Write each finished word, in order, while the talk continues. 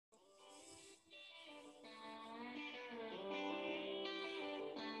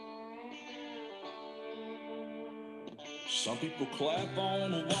Some people clap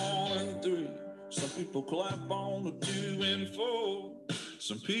on a 1 and 3. Some people clap on a 2 and 4.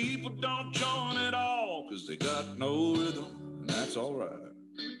 Some people don't join at all because they got no rhythm, and that's all right.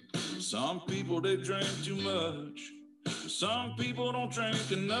 Some people, they drink too much. Some people don't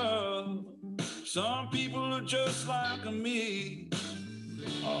drink enough. Some people are just like me.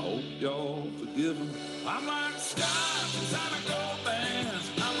 I hope y'all forgive them. I'm like Scott inside a gold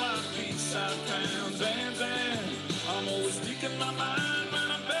bands. I'm like Peace-Side towns, and I'm always speaking my mind, man.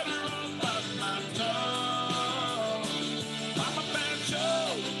 I'm better off biting my tongue. I'm a bad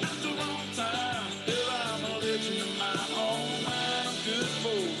show at the wrong time. If I'm a legend in my own mind, I'm good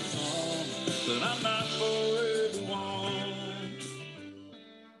for some, but I'm not for everyone.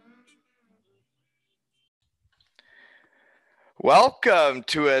 Welcome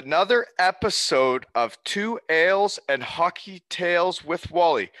to another episode of Two Ales and Hockey Tales with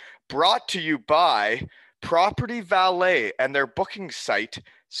Wally, brought to you by Property Valet and their booking site,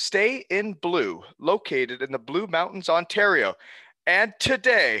 Stay in Blue, located in the Blue Mountains, Ontario. And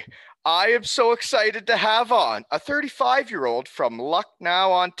today, I am so excited to have on a 35-year-old from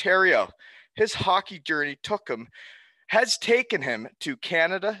Lucknow, Ontario. His hockey journey has taken him to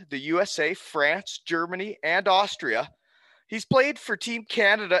Canada, the USA, France, Germany, and Austria. He's played for Team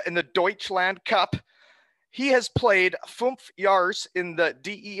Canada in the Deutschland Cup. He has played 5 years in the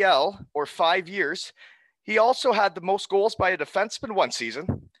DEL, or 5 years. He also had the most goals by a defenseman one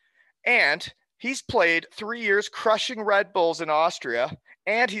season. And he's played 3 years crushing Red Bulls in Austria.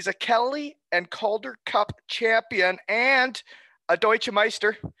 And he's a Kelly and Calder Cup champion and a Deutsche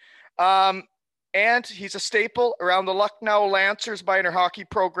Meister. And he's a staple around the Lucknow Lancers minor hockey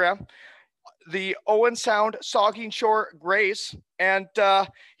program, the Owen Sound Saugeen Shore Grays, and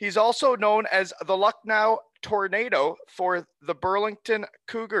he's also known as the Lucknow Tornado for the Burlington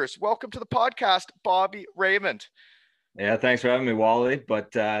Cougars. Welcome to the podcast, Bobby Raymond. Yeah, thanks for having me, Wally,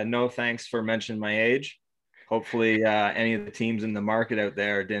 but no thanks for mentioning my age. Hopefully any of the teams in the market out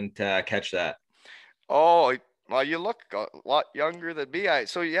there didn't catch that. Oh, well, you look a lot younger than me. I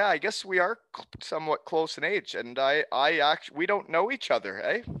guess we are somewhat close in age, and I actually, we don't know each other,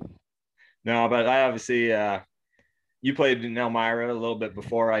 eh? No, but I obviously, you played in Elmira a little bit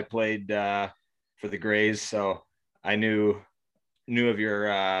before I played for the Grays, so I knew of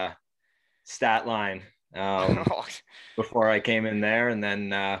your stat line before I came in there, and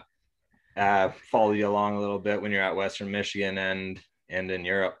then followed you along a little bit when you're at Western Michigan and in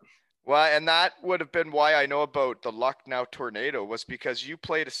Europe. Well, and that would have been why I know about the Lucknow Tornado, was because you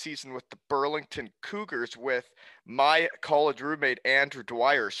played a season with the Burlington Cougars with my college roommate, Andrew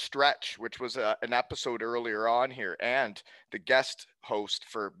Dwyer, Stretch, which was an episode earlier on here, and the guest host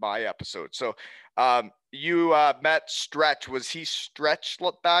for my episode. So you met Stretch. Was he Stretch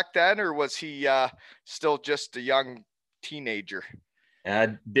back then, or was he still just a young teenager?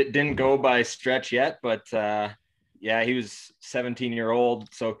 Didn't go by Stretch yet, but yeah, he was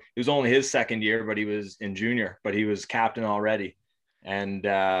 17-year-old. So it was only his second year, but he was in junior, but he was captain already, and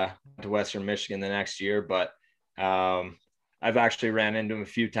to Western Michigan the next year. But I've actually ran into him a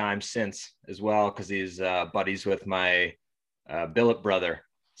few times since as well, because he's buddies with my billet brother.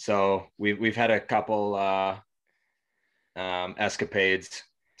 So we've had a couple escapades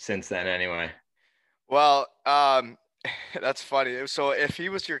since then anyway. Well, that's funny. So if he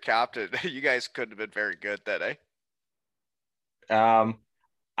was your captain, you guys couldn't have been very good then, eh?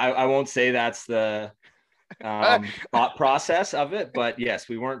 I won't say that's the thought process of it, but yes,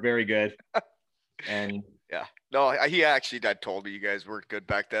 we weren't very good. And yeah, no, he actually told me you guys weren't good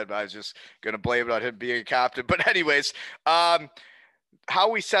back then. I was just going to blame it on him being a captain. But anyways, how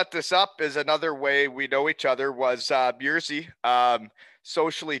we set this up is another way we know each other was Muirsy,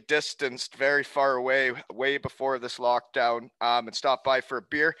 socially distanced, very far away, way before this lockdown, and stopped by for a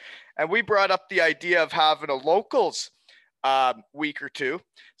beer. And we brought up the idea of having a locals week or two.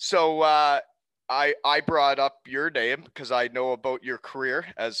 So I brought up your name because I know about your career,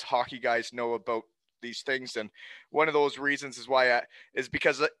 as hockey guys know about these things. And one of those reasons is why is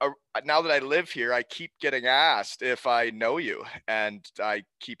because now that I live here, I keep getting asked if I know you, and I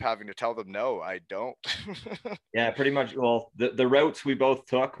keep having to tell them, no, I don't. Yeah, pretty much. Well, the routes we both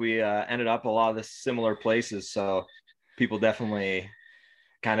took, we ended up a lot of the similar places. So people definitely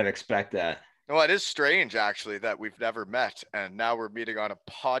kind of expect that. Well, it is strange, actually, that we've never met, and now we're meeting on a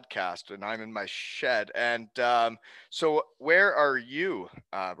podcast, and I'm in my shed. And so where are you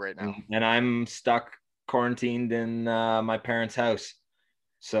right now? And I'm stuck quarantined in my parents' house.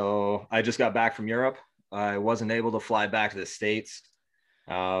 So I just got back from Europe. I wasn't able to fly back to the States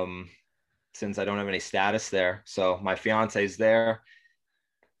since I don't have any status there. So my fiance's there.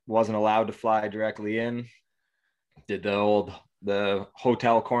 Wasn't allowed to fly directly in. did the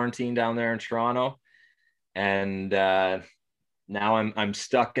hotel quarantine down there in Toronto, and now I'm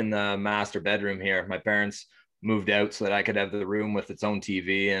stuck in the master bedroom here. My parents moved out so that I could have the room with its own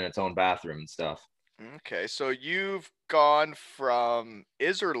TV and its own bathroom and stuff. Okay, so you've gone from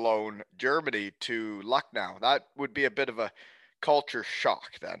Iserlohn, Germany to Lucknow. That would be a bit of a culture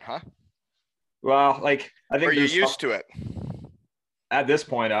shock then, huh? Well, like I Or think are you there's used to it? at this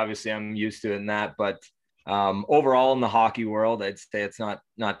point, obviously, I'm used to it in that, but overall in the hockey world, I'd say it's not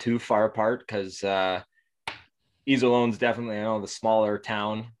too far apart because Iserlohn's definitely, the smaller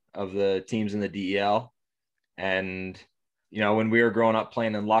town of the teams in the DEL. And, when we were growing up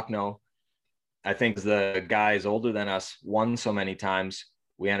playing in Lucknow, I think the guys older than us won so many times,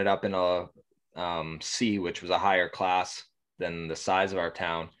 we ended up in a C, which was a higher class than the size of our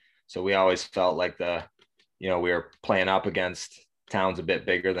town. So we always felt like we were playing up against towns a bit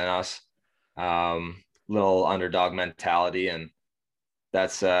bigger than us, little underdog mentality. And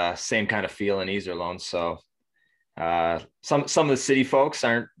that's same kind of feel in Iserlohn. So some of the city folks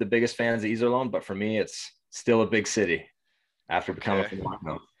aren't the biggest fans of Iserlohn, but for me, it's still a big city after becoming from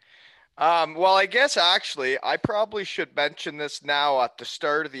Lucknow. Well, I guess actually I probably should mention this now at the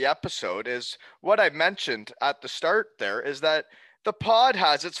start of the episode is what I mentioned at the start there is that the pod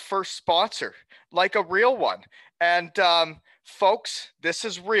has its first sponsor, like a real one. And folks, this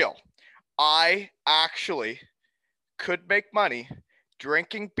is real. I actually could make money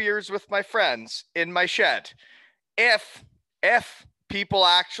drinking beers with my friends in my shed if people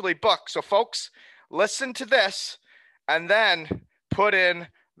actually book. So folks, listen to this and then put in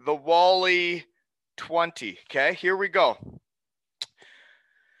the Wally 20. Okay, here we go.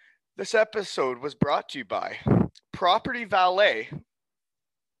 This episode was brought to you by Property Valet.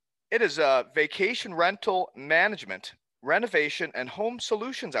 It is a vacation rental management, renovation, and home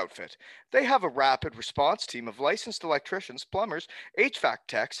solutions outfit. They have a rapid response team of licensed electricians, plumbers, HVAC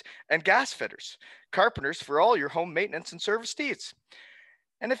techs, and gas fitters, carpenters for all your home maintenance and service needs.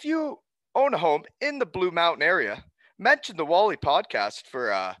 And if you own a home in the Blue Mountain area, mention the Wally podcast for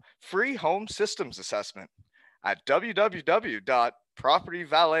a free home systems assessment at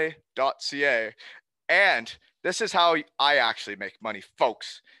www.propertyvalet.ca. And this is how I actually make money,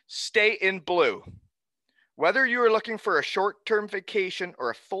 folks. Stay in blue. Whether you are looking for a short-term vacation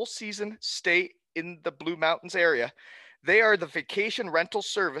or a full season stay in the Blue Mountains area, they are the vacation rental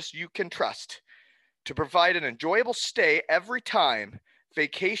service you can trust. To provide an enjoyable stay every time,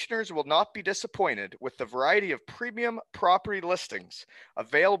 vacationers will not be disappointed with the variety of premium property listings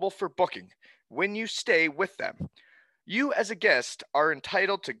available for booking when you stay with them. You as a guest are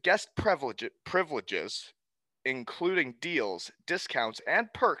entitled to guest privileges, including deals, discounts,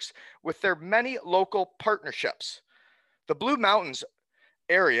 and perks with their many local partnerships. The Blue Mountains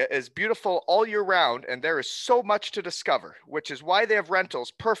area is beautiful all year round, and there is so much to discover, which is why they have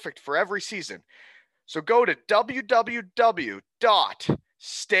rentals perfect for every season. So go to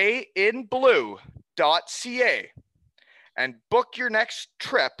www.stayinblue.ca and book your next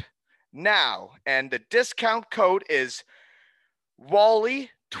trip now. And the discount code is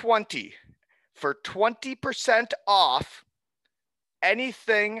Wally20 for 20% off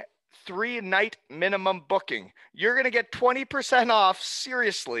anything 3-night minimum booking. You're going to get 20% off,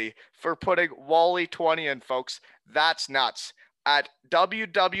 seriously, for putting Wally20 in, folks. That's nuts. At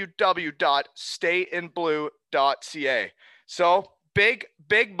www.stayinblue.ca. So big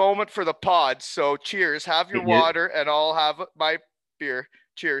moment for the pod. So cheers. Have your water and I'll have my beer.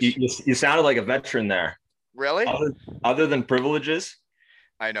 Cheers. You sounded like a veteran there. Really? Other than privileges?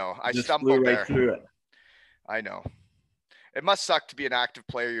 I know. I just stumbled flew right there. through it. I know. It must suck to be an active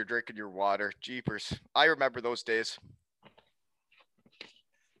player. You're drinking your water. Jeepers. I remember those days.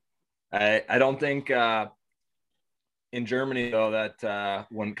 I don't think in Germany, though, that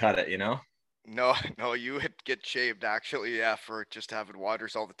wouldn't cut it, No, you would get shamed, actually, yeah, for just having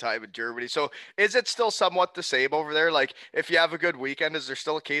waters all the time in Germany. So is it still somewhat the same over there? Like, if you have a good weekend, is there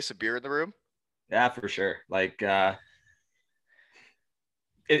still a case of beer in the room? Yeah, for sure. Like,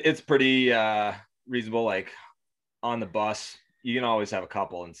 it's pretty reasonable. Like, on the bus, you can always have a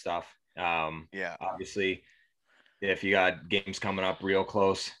couple and stuff. Yeah. Obviously, if you got games coming up real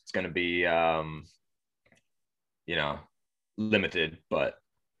close, it's going to be, limited. But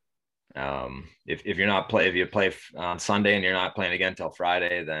if you play on Sunday and you're not playing again till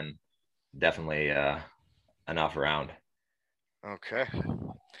Friday, then definitely enough around. Okay.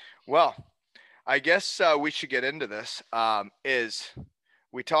 Well, I guess we should get into this.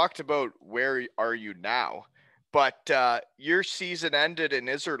 We talked about where are you now, but your season ended in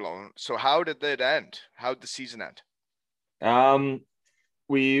Iserlohn. So how did it end? How did the season end?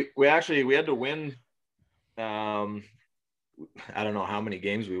 We had to win I don't know how many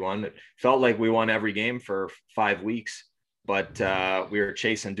games we won. It felt like we won every game for 5 weeks, but we were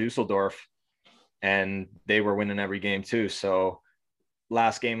chasing Dusseldorf and they were winning every game too. So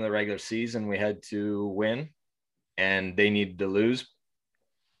last game of the regular season, we had to win and they needed to lose.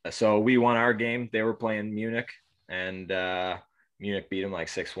 So we won our game. They were playing Munich and Munich beat them like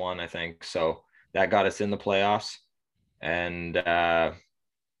 6-1, I think. So that got us in the playoffs. And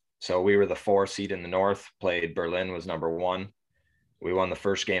so we were the 4 seed in the North, played Berlin, was number 1. We won the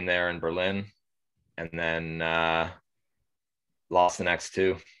first game there in Berlin and then lost the next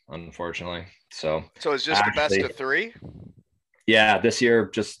 2, unfortunately. So it's just the best of 3? Yeah, this year,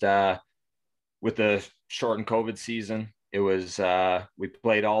 just with the shortened COVID season, it was we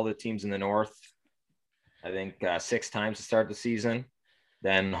played all the teams in the North, I think 6 times to start the season,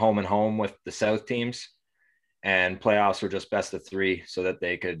 then home and home with the South teams, and playoffs were just best of 3 so that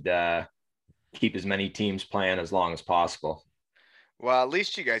they could keep as many teams playing as long as possible. Well, at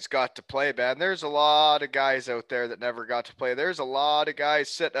least you guys got to play, man. There's a lot of guys out there that never got to play. There's a lot of guys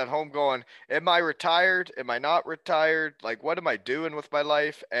sitting at home going, am I retired? Am I not retired? Like, what am I doing with my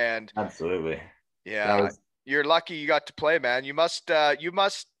life? And absolutely. Yeah, you're lucky you got to play, man. You must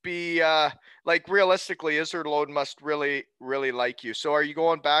be like, realistically, Iserlohn must really, really like you. So are you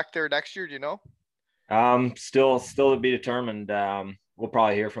going back there next year? Do you know? Still to be determined. We'll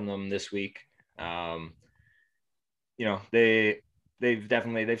probably hear from them this week.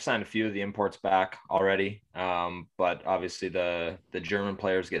 They've signed a few of the imports back already. But obviously the German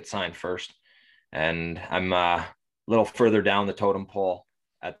players get signed first, and I'm a little further down the totem pole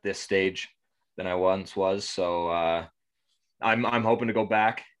at this stage than I once was. So I'm hoping to go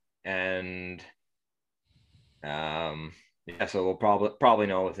back, and so we'll probably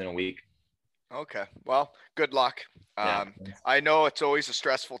know within a week. Okay. Well, good luck. Yeah. I know it's always a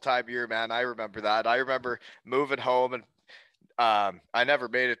stressful time of year, man. I remember that. I remember moving home and I never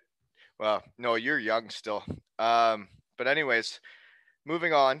made it. Well, no, you're young still. But anyways,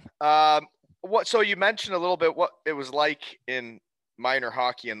 moving on. So you mentioned a little bit what it was like in minor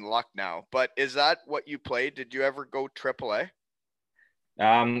hockey in Lucknow, but is that what you played? Did you ever go AAA?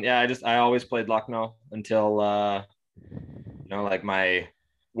 Yeah, I always played Lucknow until like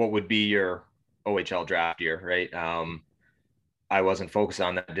what would be your OHL draft year, right? I wasn't focused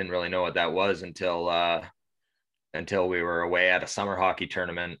on that. I didn't really know what that was until we were away at a summer hockey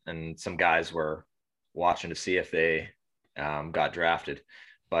tournament and some guys were watching to see if they got drafted.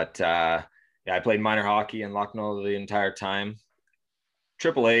 But I played minor hockey in Lucknow the entire time.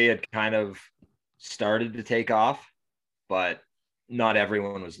 AAA had kind of started to take off, but not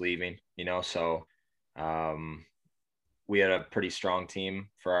everyone was leaving, so we had a pretty strong team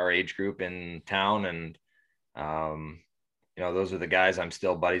for our age group in town. And, those are the guys I'm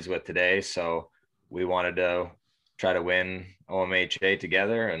still buddies with today. So we wanted to try to win OMHA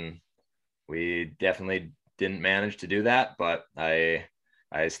together, and we definitely didn't manage to do that, but I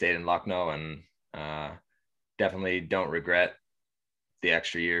stayed in Lucknow and definitely don't regret the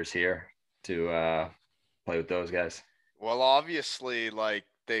extra years here to play with those guys. Well, obviously, like,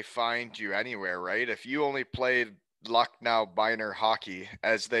 they find you anywhere, right? If you only played Lucknow minor hockey,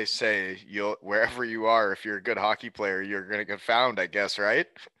 as they say, wherever you are, if you're a good hockey player, you're gonna get found, I guess, right?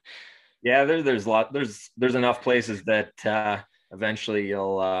 Yeah, there's enough places that eventually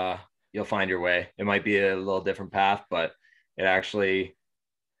you'll find your way. It might be a little different path, but the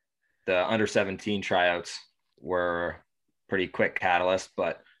under 17 tryouts were pretty quick catalyst.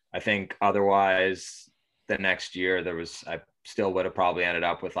 But I think otherwise the next year I still would have probably ended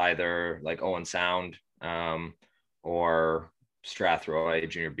up with either like Owen Sound or Strathroy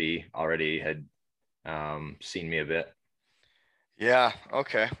Junior B already had seen me a bit. Yeah.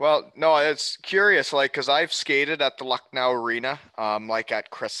 Okay. Well, no, it's curious, like, cause I've skated at the Lucknow Arena, like at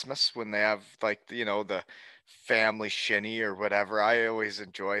Christmas when they have like, the family shinny or whatever. I always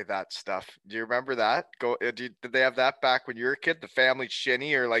enjoy that stuff. Do you remember that? Did they have that back when you were a kid, the family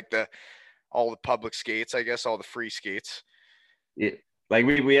shinny, or like all the public skates, I guess, all the free skates? Like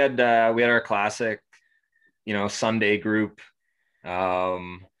we had our classic, Sunday group,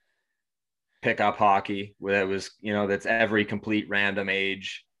 pickup hockey where it was, that's every complete random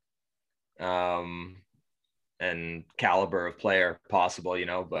age and caliber of player possible,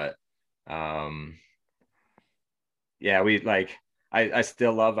 but I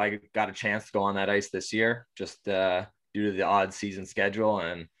still love, I got a chance to go on that ice this year just due to the odd season schedule,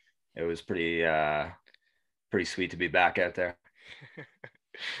 and it was pretty sweet to be back out there.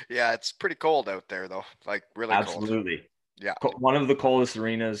 Yeah, it's pretty cold out there though, like really cold. Absolutely. Yeah. One of the coldest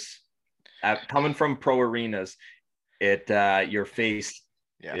arenas coming from pro arenas. Your face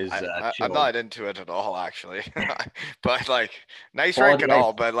Yeah, is I'm chilled. not into it at all, actually. But like, nice rink Quality and life.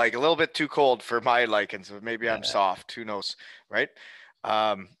 all, but like a little bit too cold for my likings. Maybe I'm Yeah. soft. Who knows, right?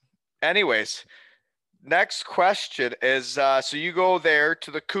 Um, anyways, next question is so you go there to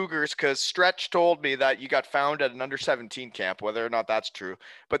the Cougars because Stretch told me that you got found at an under 17 camp, whether or not that's true.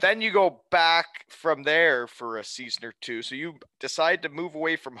 But then you go back from there for a season or two. So you decide to move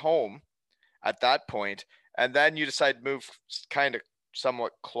away from home at that point, and then you decide to move kind of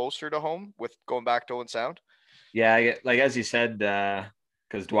somewhat closer to home with going back to Owen Sound. Yeah, like as you said,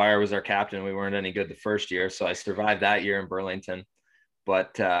 because Dwyer was our captain, we weren't any good the first year, so I survived that year in Burlington.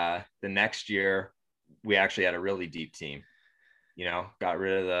 But the next year, we actually had a really deep team. You know, got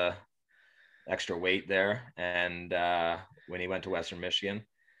rid of the extra weight there, and when he went to Western Michigan,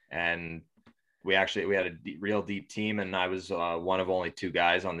 and we had a real deep team, and I was one of only two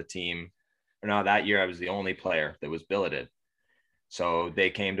guys on the team. Or no, that year I was the only player that was billeted. So they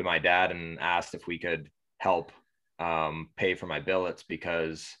came to my dad and asked if we could help pay for my billets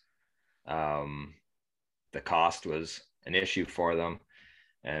because the cost was an issue for them.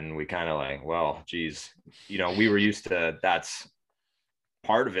 And we kind of like, well, geez, you know, we were used to that's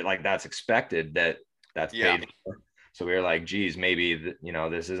part of it. Like that's expected that's Yeah. paid for. So we were like, geez, maybe, you know,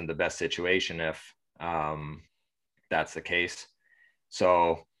 this isn't the best situation if that's the case.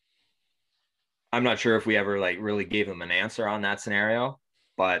 So I'm not sure if we ever like really gave them an answer on that scenario,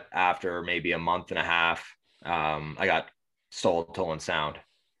 but after maybe a month and a half, I got sold to Owen Sound.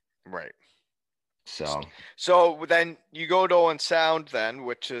 Right. So then you go to Owen Sound then,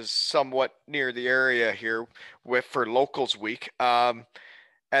 which is somewhat near the area here with for Locals Week. And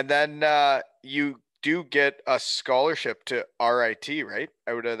then you do get a scholarship to RIT, right?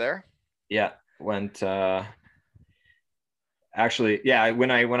 Out of there. yeah, went actually, yeah,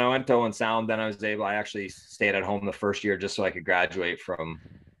 when I went to Owen Sound, then I actually stayed at home the first year just so I could graduate from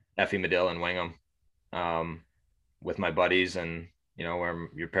Effie Medill and Wingham with my buddies, and you know where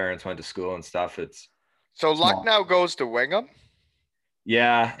your parents went to school and stuff. It's So small. Lucknow goes to Wingham.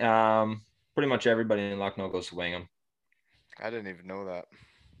 Yeah, pretty much everybody in Lucknow goes to Wingham. I didn't even know that.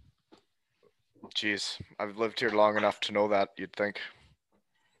 Jeez, I've lived here long enough to know that, you'd think.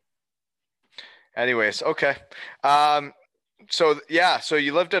 Anyways, okay. So yeah, so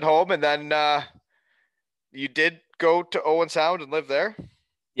you lived at home and then you did go to Owen Sound and live there?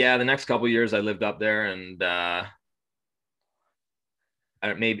 Yeah, the next couple of years I lived up there, and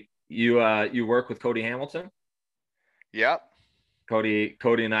maybe you work with Cody Hamilton. Yeah. Cody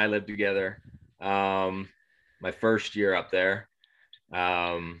and I lived together my first year up there.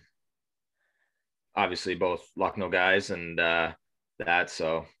 Obviously both Lucknow guys, and that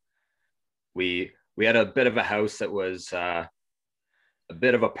so we had a bit of a house that was a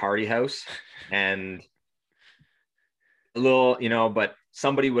bit of a party house, and a little, you know, but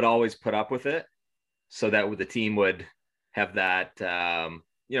somebody would always put up with it so that the team would have that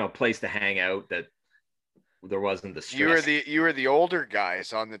you know, place to hang out, that there wasn't the stress. You were the older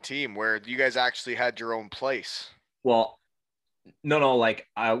guys on the team where you guys actually had your own place. Well, no, like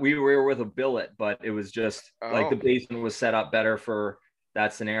we were with a billet, but it was just like the basement was set up better for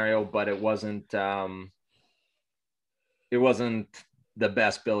that scenario, but it wasn't the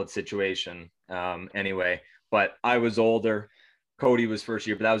best billet situation anyway. But I was older. Cody was first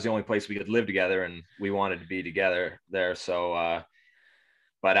year, but that was the only place we could live together, and we wanted to be together there. So,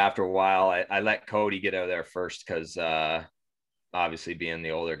 but after a while, I let Cody get out of there first because obviously being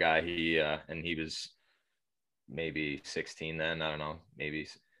the older guy, he was maybe 16 then, I don't know, maybe.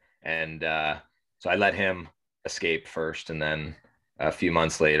 And so I let him escape first, and then a few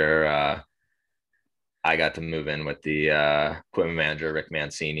months later, I got to move in with the equipment manager, Rick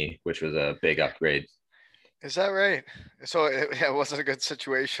Mancini, which was a big upgrade. Is that right? So it wasn't a good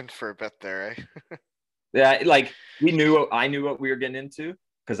situation for a bit there, eh? Yeah, like I knew what we were getting into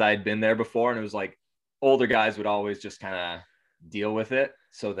because I had been there before, and it was like older guys would always just kind of deal with it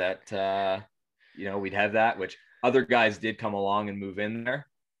so that you know, we'd have that, which other guys did come along and move in there.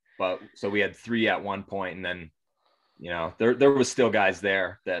 But so we had 3 at one point, and then, you know, there was still guys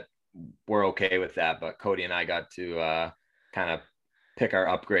there that were okay with that. But Cody and I got to kind of pick our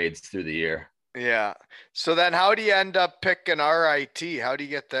upgrades through the year. Yeah. So then how do you end up picking RIT? How do you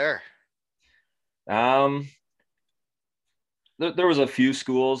get there? There was a few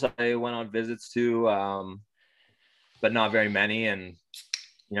schools I went on visits to, but not very many. And,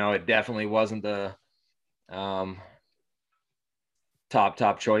 you know, it definitely wasn't the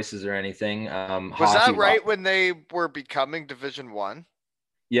top choices or anything. Was that right when they were becoming Division I?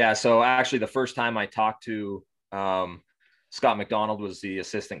 Yeah. So actually the first time I talked to Scott McDonald was the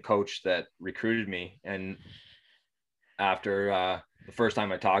assistant coach that recruited me. And after the first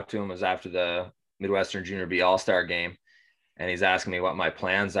time I talked to him was after the Midwestern Junior B All-Star game. And he's asking me what my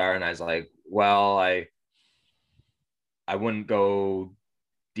plans are. And I was like, well, I wouldn't go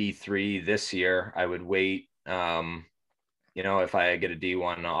D3 this year. I would wait. If I get a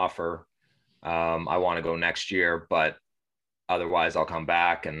D1 offer, I want to go next year, but otherwise I'll come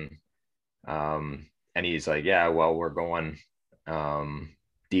back. And he's like, yeah, well, we're going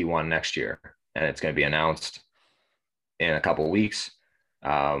D1 next year, and it's going to be announced in a couple of weeks.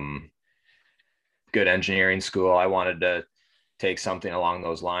 Good engineering school. I wanted to take something along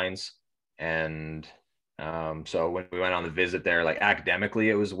those lines. And so when we went on the visit there, like academically,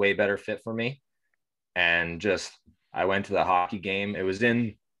 it was a way better fit for me. And just, I went to the hockey game. It was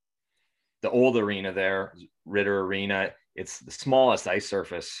in the old arena there, Ritter Arena. It's the smallest ice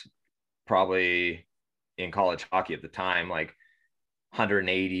surface probably in college hockey at the time, like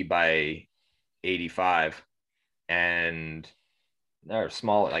 180 by 85. And they're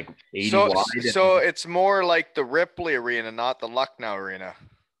small, like 80 wide. So it's more like the Ripley Arena, not the Lucknow Arena.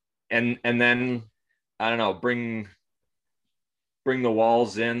 And then, I don't know, bring the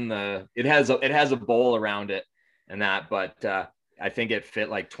walls in. It has a bowl around it and that, but I think it fit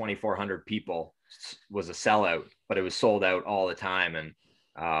like 2,400 people. Was a sellout, but it was sold out all the time. And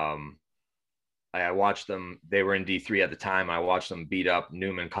I watched them. They were in D3 at the time. I watched them beat up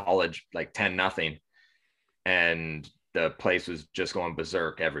Newman College like 10-0, and the place was just going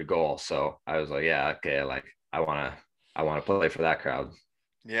berserk every goal. So I was like, yeah, okay, like I want to play for that crowd.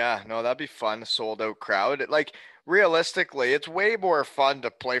 Yeah, no, that'd be fun. A sold out crowd. Like realistically, it's way more fun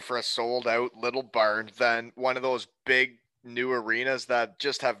to play for a sold out little barn than one of those big new arenas that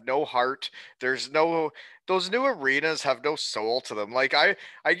just have no heart. Those new arenas have no soul to them. Like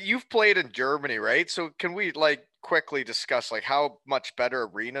you've played in Germany, right? So can we like quickly discuss like how much better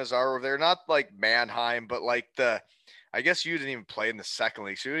arenas are over there? Not like Mannheim, but like I guess you didn't even play in the second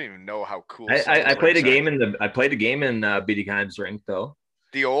league, so you didn't even know how cool. I played a game in Bietigheim's rink though.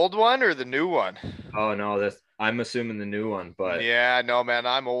 The old one or the new one? Oh no, I'm assuming the new one, but yeah, no man,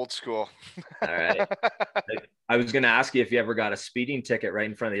 I'm old school. All right. I was gonna ask you if you ever got a speeding ticket right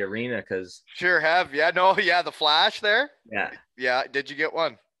in front of the arena, because sure have. Yeah, no, yeah, the flash there. Yeah. Did you get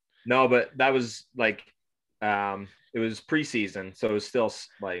one? No, but that was like it was preseason, so it was still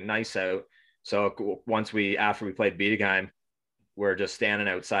like nice out. So after we played Bietigheim, we're just standing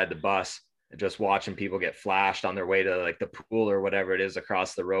outside the bus and just watching people get flashed on their way to like the pool or whatever it is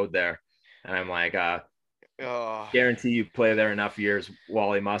across the road there. And I'm like, guarantee you play there enough years,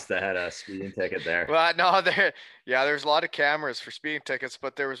 Wally must have had a speeding ticket there. Well, no, there's a lot of cameras for speeding tickets,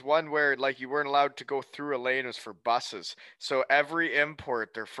 but there was one where like you weren't allowed to go through a lane. It was for buses. So every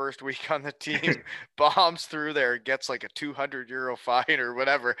import their first week on the team bombs through there and gets like a 200 euro fine or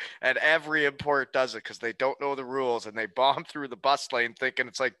whatever. And every import does it because they don't know the rules, and they bomb through the bus lane thinking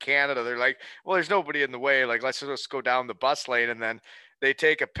it's like Canada. They're like, well, there's nobody in the way. Like, let's just go down the bus lane, and then they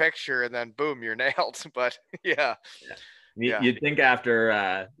take a picture and then boom, you're nailed. But yeah. You'd think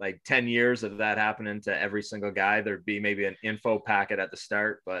after like 10 years of that happening to every single guy, there'd be maybe an info packet at the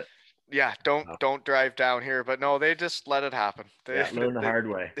start, but yeah, don't drive down here. But no, they just let it happen. Learn the hard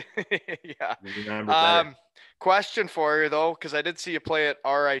way. Yeah. Question for you though, because I did see you play at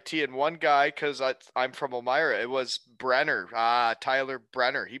RIT, and one guy, because I'm from Elmira, it was Brenner, Tyler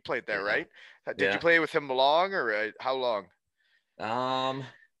Brenner. He played there, right? Did you play with him long, or how long?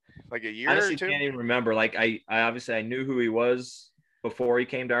 Like a year honestly, or two? Can't even remember. Like I obviously I knew who he was before he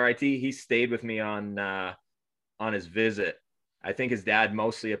came to RIT. He stayed with me on his visit. I think his dad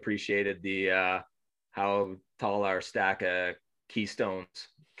mostly appreciated the how tall our stack of Keystone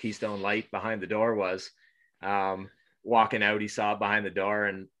Light behind the door was. Walking out, he saw it behind the door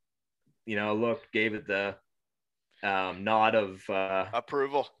and gave it the nod of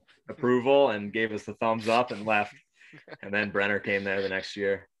approval and gave us the thumbs up and left. And then Brenner came there the next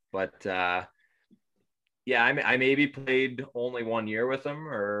year. But I maybe played only 1 year with him,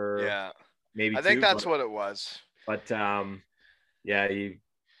 or maybe I think that's what it was. But I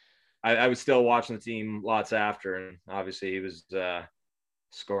was still watching the team lots after, and obviously he was a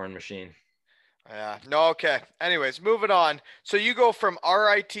scoring machine. Yeah. No. Okay. Anyways, moving on. So you go from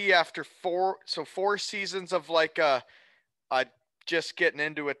RIT after four seasons of like just getting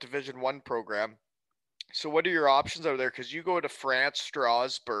into a Division I program. So what are your options over there? Because you go to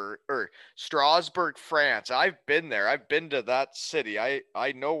Strasbourg, France. I've been there. I've been to that city. I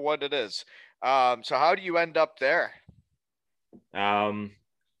know what it is. So how do you end up there? So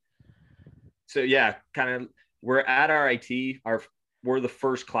yeah, kind of we're at RIT. We're the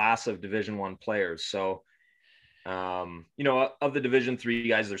first class of Division I players. So, of the Division III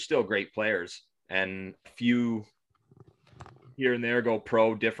guys, they're still great players, and a few here and there go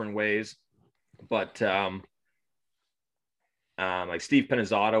pro different ways. But like Steve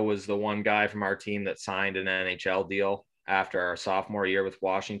Pinizzotto was the one guy from our team that signed an NHL deal after our sophomore year with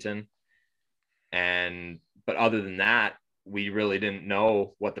Washington. But other than that, we really didn't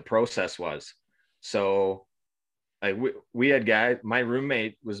know what the process was. So like we had guys, my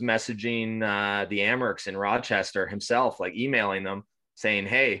roommate was messaging the Amerks in Rochester himself, like emailing them saying,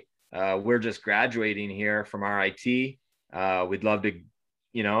 hey, we're just graduating here from RIT. We'd love to,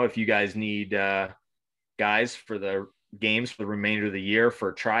 if you guys need guys for the games for the remainder of the year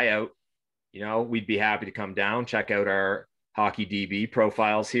for tryout, we'd be happy to come down, check out our hockey DB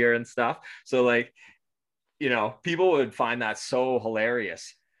profiles here and stuff. So like, people would find that so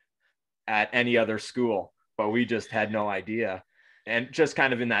hilarious at any other school, but we just had no idea. And just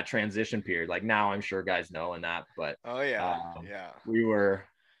kind of in that transition period, like now I'm sure guys know in that, but we were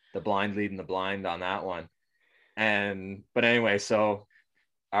the blind leading the blind on that one. But anyway, so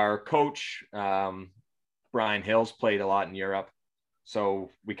our coach, Brian Hills, played a lot in Europe. So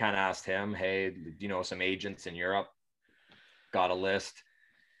we kind of asked him, hey, do you know some agents in Europe? Got a list,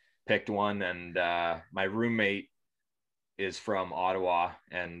 picked one. And my roommate is from Ottawa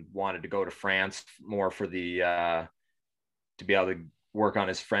and wanted to go to France more for the to be able to work on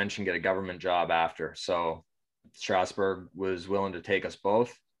his French and get a government job after. So Strasbourg was willing to take us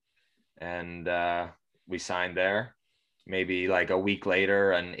both, and we signed there. Maybe like a week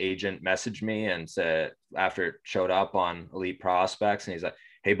later, an agent messaged me and said, after it showed up on Elite Prospects, and he's like,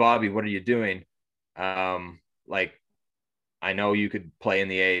 hey Bobby, what are you doing? Like, I know you could play in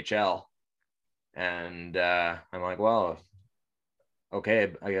the AHL. And I'm like, well,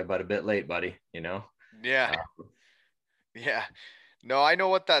 okay, I got about a bit late, buddy, Yeah. Yeah. No, I know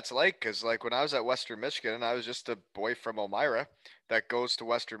what that's like, because like when I was at Western Michigan, I was just a boy from Elmira that goes to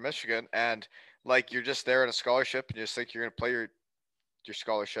Western Michigan, and like you're just there in a scholarship and you just think you're gonna play your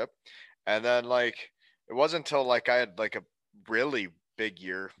scholarship. And then like it wasn't until like I had like a really big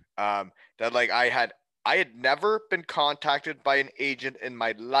year that like I had never been contacted by an agent in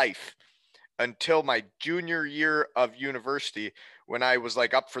my life until my junior year of university, when I was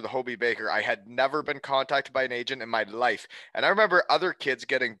like up for the Hobey Baker. I had never been contacted by an agent in my life. And I remember other kids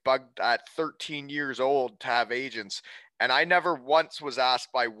getting bugged at 13 years old to have agents. And I never once was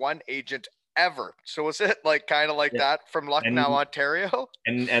asked by one agent ever. So was it like kind of like that from Lucknow, Ontario?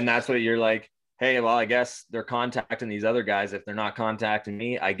 And that's what you're like, hey, well, I guess they're contacting these other guys. If they're not contacting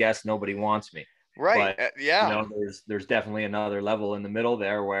me, I guess nobody wants me. Right. But, there's definitely another level in the middle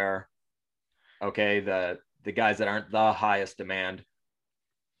there where, okay, the guys that aren't the highest demand,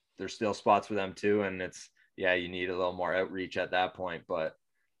 there's still spots for them too. And it's, you need a little more outreach at that point. But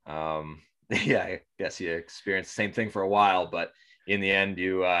I guess you experienced the same thing for a while, but in the end,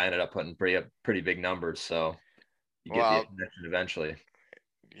 you ended up putting pretty big numbers. So you get the attention eventually.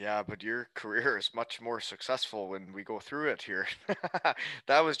 Yeah, but your career is much more successful when we go through it here.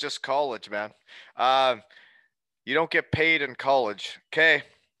 That was just college, man. You don't get paid in college. Okay.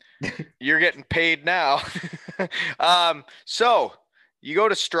 You're getting paid now. So you go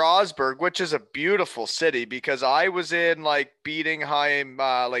to Strasbourg, which is a beautiful city, because I was in like Bietigheim,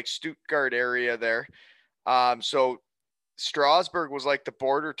 like Stuttgart area there. So Strasbourg was like the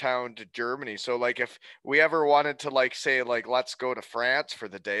border town to Germany. So like if we ever wanted to like say like let's go to France for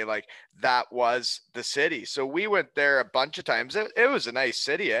the day, like that was the city. So we went there a bunch of times. It was a nice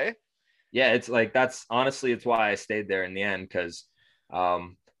city, eh? Yeah, it's like it's why I stayed there in the end, because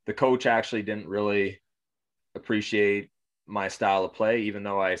the coach actually didn't really appreciate my style of play, even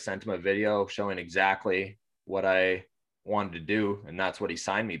though I sent him a video showing exactly what I wanted to do, and that's what he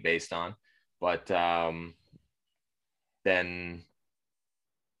signed me based on. But then,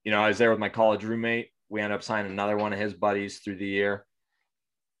 I was there with my college roommate. We ended up signing another one of his buddies through the year.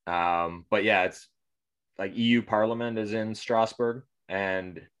 But yeah, it's like EU Parliament is in Strasbourg,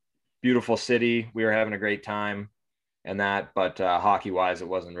 and beautiful city. We were having a great time and that, but hockey wise, it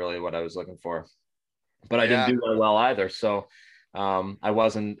wasn't really what I was looking for. But I didn't do that well either. So I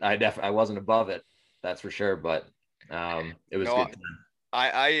wasn't above it, that's for sure. But it was good time.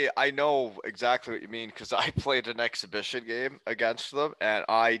 I know exactly what you mean, because I played an exhibition game against them, and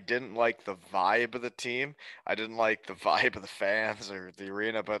I didn't like the vibe of the team. I didn't like the vibe of the fans or the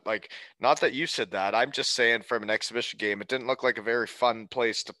arena, but like, not that you said that. I'm just saying from an exhibition game, it didn't look like a very fun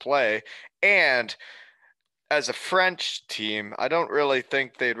place to play. And as a French team, I don't really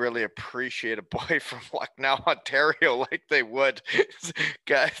think they'd really appreciate a boy from Lucknow, Ontario, like they would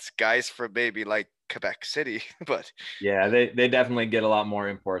guys from maybe like Quebec City. But yeah, they definitely get a lot more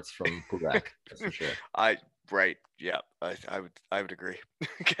imports from Quebec, that's for sure. Right. Yeah, I would agree.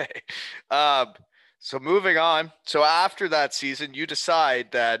 Okay. So moving on. So after that season, you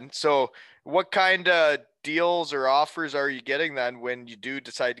decide then. So what kind of deals or offers are you getting then when you do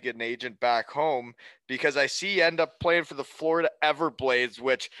decide to get an agent back home? Because I see you end up playing for the Florida Everblades,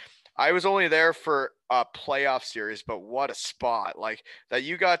 which I was only there for a playoff series, but what a spot. Like that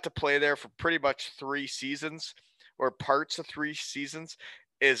you got to play there for pretty much 3 seasons or parts of 3 seasons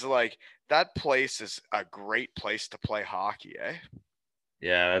is like that place is a great place to play hockey, eh?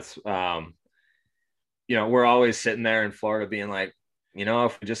 Yeah, that's we're always sitting there in Florida being like,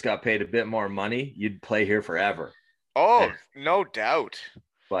 if we just got paid a bit more money, you'd play here forever. Oh, no doubt.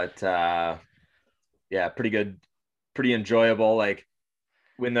 But yeah, pretty good, pretty enjoyable. Like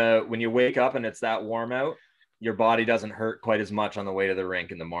when you wake up and it's that warm out, your body doesn't hurt quite as much on the way to the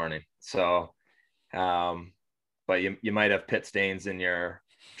rink in the morning. So, but you might have pit stains in your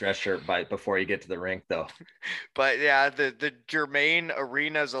dress shirt before you get to the rink though. But yeah, the Germain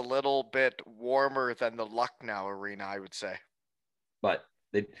arena is a little bit warmer than the Lucknow arena, I would say. But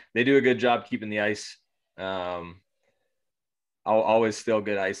they do a good job keeping the ice. Always still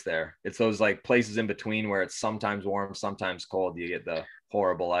good ice there. It's those like places in between where it's sometimes warm, sometimes cold. You get the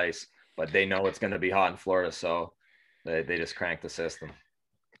horrible ice, but they know it's going to be hot in Florida, so they just crank the system.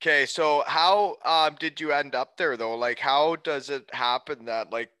 Okay, so how did you end up there though? Like, how does it happen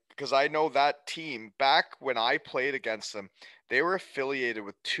that like because I know that team back when I played against them, they were affiliated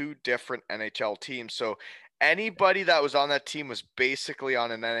with 2 different NHL teams. So anybody that was on that team was basically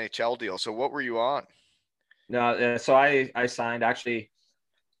on an NHL deal. So what were you on? No, so I signed actually.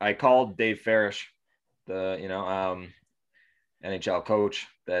 I called Dave Farish, the NHL coach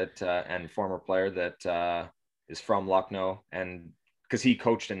that and former player that is from Lucknow, and because he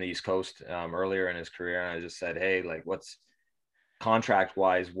coached in the East Coast earlier in his career, and I just said, hey, like, what's contract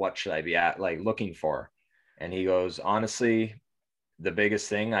wise, what should I be looking for? And he goes, honestly, the biggest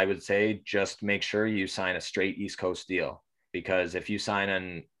thing I would say, just make sure you sign a straight East Coast deal, because if you sign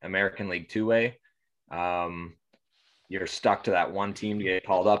an American League two-way, you're stuck to that one team to get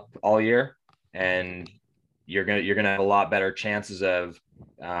called up all year, and you're gonna have a lot better chances of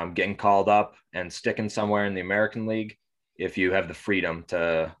getting called up and sticking somewhere in the American League if you have the freedom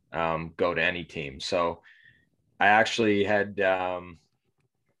to go to any team. So I actually had the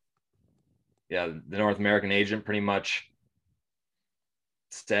North American agent pretty much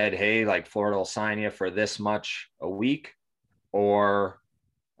said, hey, like Florida will sign you for this much a week, or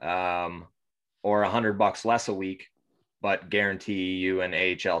 $100 less a week, but guarantee you an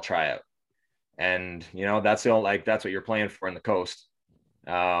AHL tryout. And that's that's what you're playing for in the coast,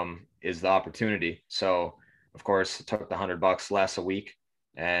 is the opportunity. So of course took the $100 less a week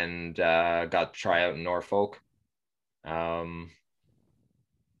and got to try out in Norfolk. And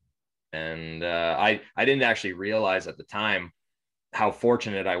I didn't actually realize at the time how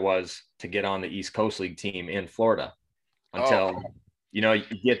fortunate I was to get on the East Coast League team in Florida until you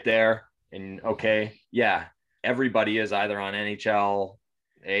get there and okay, yeah, everybody is either on NHL,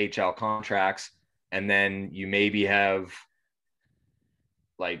 AHL contracts, and then you maybe have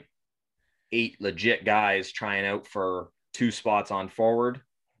like 8 legit guys trying out for 2 spots on forward,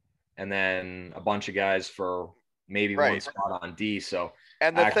 and then a bunch of guys for maybe Right. 1 spot on D. So,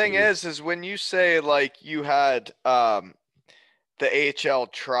 and the thing is when you say like you had the AHL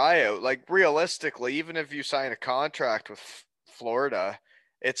tryout, like realistically, even if you sign a contract with Florida,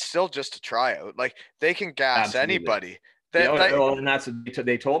 it's still just a tryout. Like they can gas absolutely. anybody. And that's what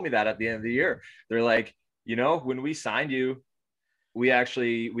they told me that at the end of the year. They're like, when we signed you, we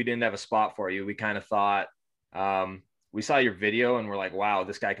didn't have a spot for you. We kind of thought, we saw your video and we're like, wow,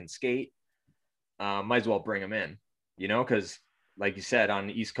 this guy can skate. Might as well bring him in, because like you said, on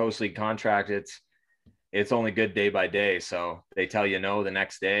the East Coast League contract, it's only good day by day. So they tell you no the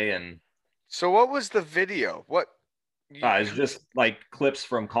next day. And so what was the video? What? It's just like clips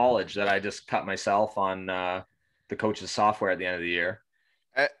from college that I just cut myself on the coach's software at the end of the year.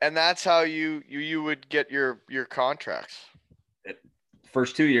 And that's how you would get your contracts.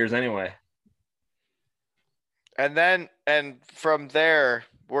 First 2 years anyway. And from there,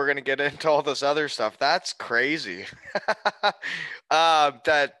 we're going to get into all this other stuff. That's crazy.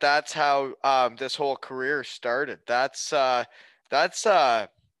 That's how this whole career started. That's well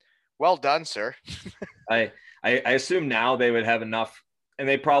done, sir. I assume now they would have enough, and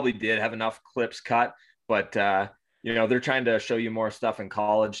they probably did have enough clips cut, but they're trying to show you more stuff in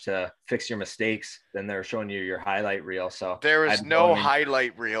college to fix your mistakes than they're showing you your highlight reel. So there was no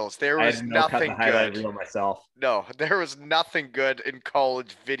highlight reels. There was nothing good. Highlight reel myself. No, there was nothing good in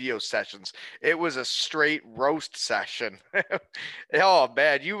college video sessions. It was a straight roast session. Oh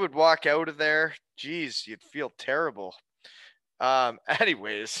man, you would walk out of there. Geez, you'd feel terrible.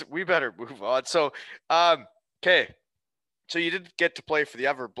 Anyways, we better move on. So, okay. So you didn't get to play for the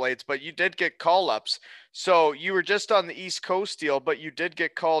Everblades, but you did get call-ups. So you were just on the East Coast deal, but you did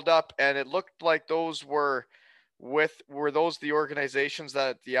get called up, and it looked like those were those the organizations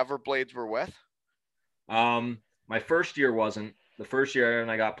that the Everblades were with? My first year wasn't. The first year when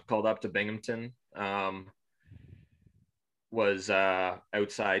I got called up to Binghamton, was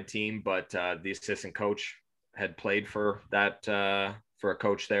outside team, but the assistant coach had played for that for a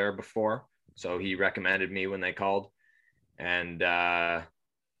coach there before, so he recommended me when they called. And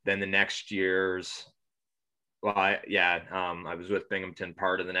then the next year's, well, I was with Binghamton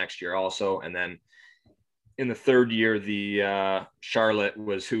part of the next year also, and then in the third year, the Charlotte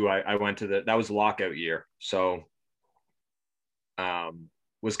was who I went to. That was the lockout year, so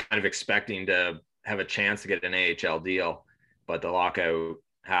was kind of expecting to have a chance to get an AHL deal, but the lockout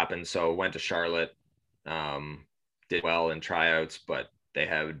happened, so went to Charlotte. Did well in tryouts, but they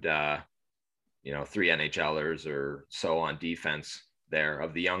had 3 NHLers or so on defense there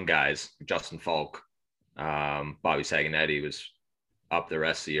of the young guys. Justin Falk, Bobby Saganetti was up the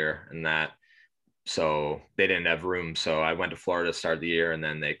rest of the year, and that, so they didn't have room. So I went to Florida to start the year, and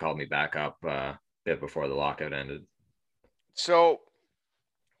then they called me back up a bit before the lockout ended. So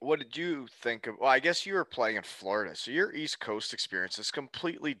what did you think of, well, I guess you were playing in Florida, so your East Coast experience is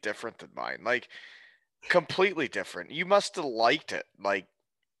completely different than mine. Like, completely different. You must have liked it, like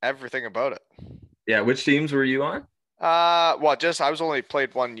everything about it. Yeah, which teams were you on? Well, just I was only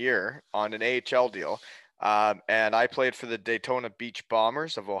played 1 year on an AHL deal, and I played for the Daytona Beach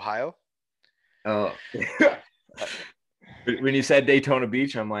Bombers of Ohio. Oh, when you said Daytona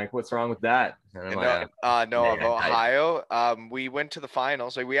Beach, I'm like, what's wrong with that? No, of Ohio. We went to the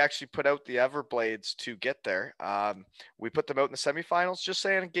finals. Like, we actually put out the Everblades to get there. We put them out in the semifinals. Just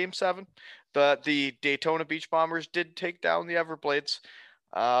saying, in Game 7, the Daytona Beach Bombers did take down the Everblades.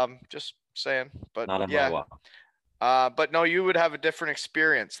 Just saying, but not yeah. But no, you would have a different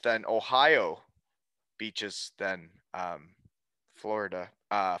experience than Ohio beaches than Florida.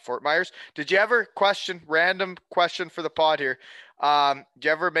 Fort Myers. Did you ever random question for the pod here? Did you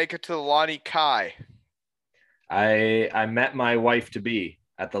ever make it to the Lani Kai? I met my wife to be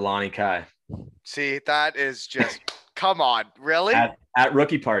at the Lani Kai. See, that is just come on, really? At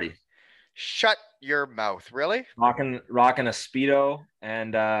rookie party. Shut your mouth, really? Rocking a Speedo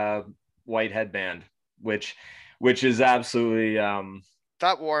and white headband, which is absolutely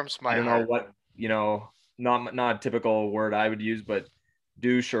that warms my heart. I don't know what, not a typical word I would use, but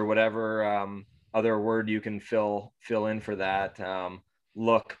douche or whatever other word you can fill in for that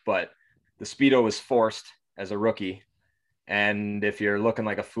look. But the Speedo was forced as a rookie, and if you're looking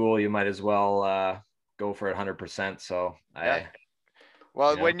like a fool, you might as well go for it 100%. So yeah.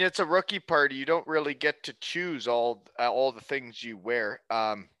 When it's a rookie party, you don't really get to choose all the things you wear,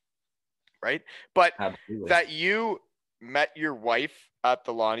 right? But absolutely. That you met your wife at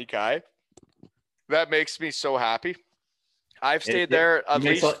the Lani Kai, that makes me so happy. I've stayed there at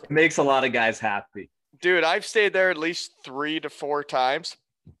least. It makes a lot of guys happy. Dude, I've stayed there at least 3 to 4 times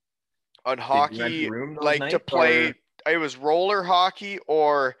on hockey, like to play. Or? It was roller hockey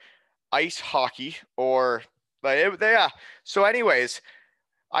or ice hockey or yeah. So anyways,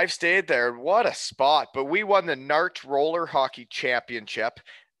 I've stayed there. What a spot. But we won the NART roller hockey championship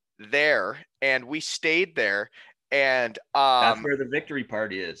there, and we stayed there. And that's where the victory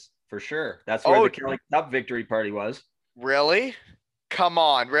party is, for sure. That's where the Kelly Cup victory party was. Really? Come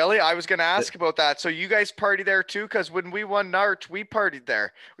on, really? I was going to ask about that. So you guys party there too? Because when we won NARCH, we partied there.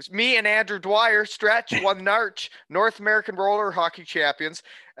 It was me and Andrew Dwyer. Stretch won NARCH, North American Roller Hockey Champions.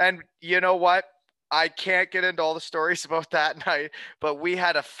 And you know what? I can't get into all the stories about that night, but we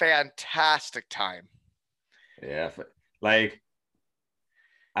had a fantastic time. Yeah, like,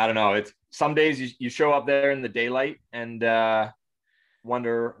 I don't know. It's some days you show up there in the daylight and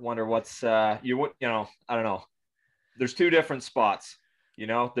wonder what's I don't know. There's 2 different spots,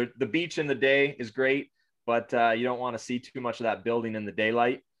 the beach in the day is great, but you don't want to see too much of that building in the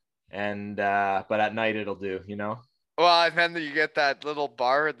daylight, and but at night it'll do, Well, and then you get that little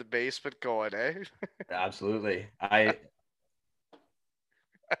bar in the basement going, eh? Absolutely. I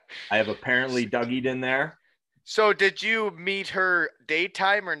have apparently Dougie'd in there. So did you meet her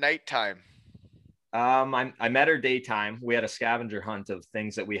daytime or nighttime? I met her daytime. We had a scavenger hunt of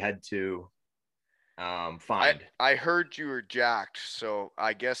things that we had to find. I heard you were jacked, so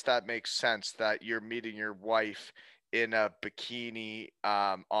I guess that makes sense that you're meeting your wife in a bikini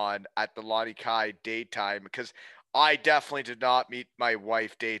at the Lani Kai daytime, because I definitely did not meet my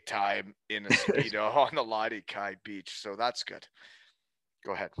wife daytime in a Speedo on the Lani Kai beach, so that's good.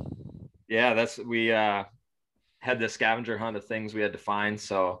 Go ahead. Yeah, had the scavenger hunt of things we had to find.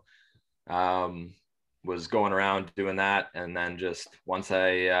 So was going around doing that. And then just once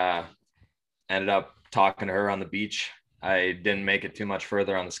I ended up talking to her on the beach, I didn't make it too much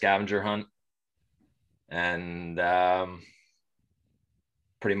further on the scavenger hunt. And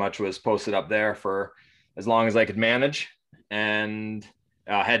pretty much was posted up there for as long as I could manage, and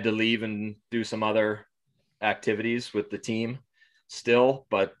had to leave and do some other activities with the team still,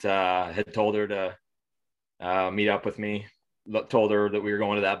 but had told her to meet up with me. Told her that we were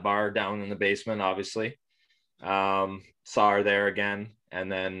going to that bar down in the basement, obviously. Saw her there again,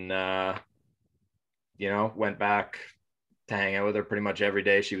 and then went back to hang out with her pretty much every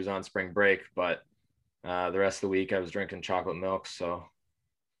day. She was on spring break, but the rest of the week I was drinking chocolate milk. So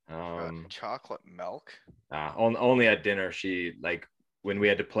chocolate milk? Only at dinner. She, like, when we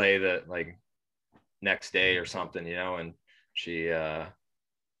had to play the next day or something, and she I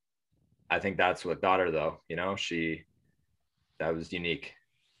think that's what got her, though. That was unique.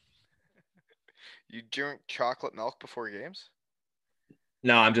 You drink chocolate milk before games?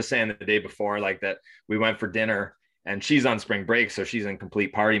 No, I'm just saying the day before, like, that we went for dinner and she's on spring break, so she's in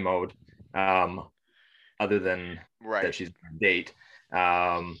complete party mode. Other than that she's on a date.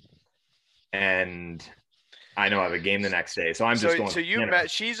 And I know I have a game the next day. So I'm just going. So you met,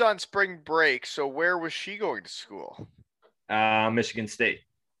 she's on spring break. So where was she going to school? Michigan State.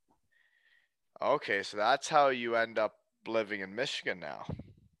 Okay. So that's how you end up living in Michigan now.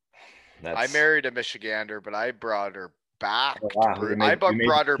 I married a Michigander, but I brought her back. Brought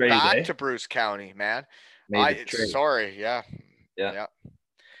her back to Bruce County, man. Sorry. Yeah.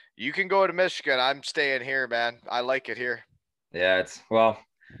 You can go to Michigan. I'm staying here, man. I like it here. Yeah,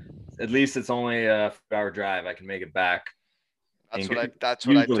 at least it's only a 4-hour drive. I can make it back. When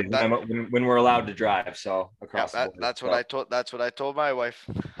we're allowed to drive. So across the board. That's what I told my wife.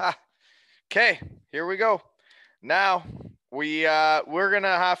 Okay, here we go. Now we're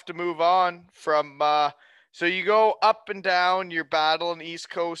gonna have to move on from so you go up and down, you're battling East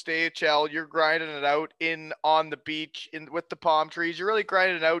Coast AHL, you're grinding it out on the beach with the palm trees. You're really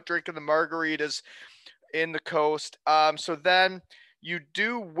grinding it out, drinking the margaritas in the coast. So then you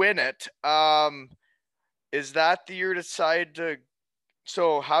do win it. Is that the year to decide to?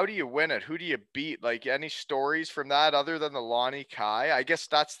 So how do you win it? Who do you beat? Like, any stories from that other than the Lonnie Kai? I guess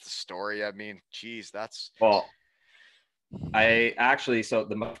that's the story. I mean, geez, that's. Well, I actually, so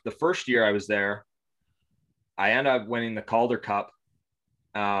the first year I was there, I ended up winning the Calder Cup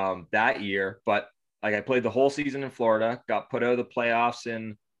that year, but like, I played the whole season in Florida, got put out of the playoffs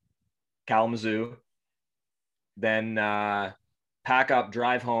in Kalamazoo, then pack up,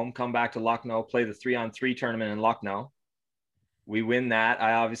 drive home, come back to Lucknow, play the 3-on-3 tournament in Lucknow. We win that.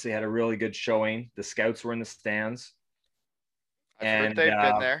 I obviously had a really good showing. The scouts were in the stands. I've heard they've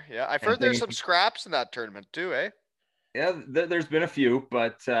been there. Yeah, I've heard there's some scraps in that tournament too, eh? Yeah, there's been a few,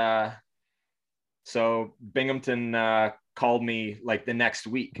 but so Binghamton called me like the next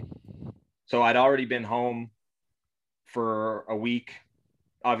week. So I'd already been home for a week.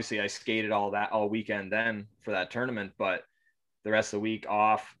 Obviously, I skated all weekend then for that tournament, but the rest of the week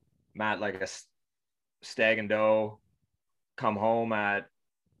off, Matt, like a stag and doe, come home at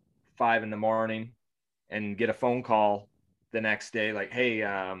 5 a.m. and get a phone call the next day, like, hey,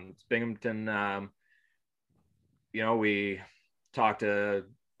 it's Binghamton. We talked to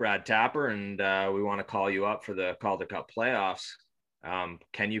Brad Tapper, and we want to call you up for the Calder Cup playoffs.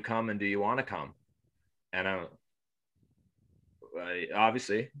 Can you come, and do you want to come? And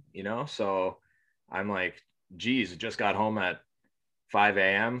obviously, so I'm like, geez, just got home at 5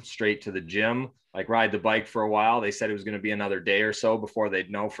 a.m., straight to the gym, like, ride the bike for a while. They said it was going to be another day or so before they'd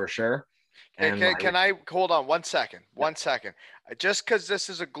know for sure. Can I hold on 1 second? 1 second. Just because this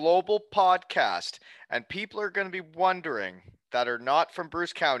is a global podcast and people are going to be wondering that are not from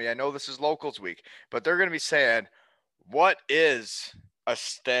Bruce County, I know this is Locals Week, but they're going to be saying, what is a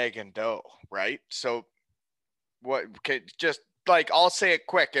stag and doe, right? So I'll say it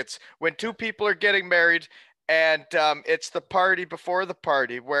quick. It's when two people are getting married, and it's the party before the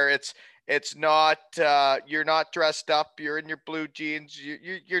party, where it's not you're not dressed up, you're in your blue jeans,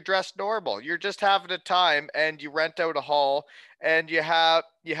 you're dressed normal, you're just having a time, and you rent out a hall, and you have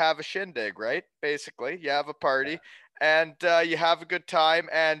a shindig, right? Basically, you have a party, and you have a good time,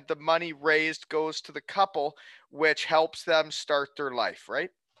 and the money raised goes to the couple, which helps them start their life, right?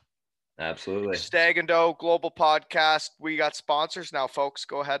 Absolutely. Stag and Doe Global Podcast. We got sponsors now, folks.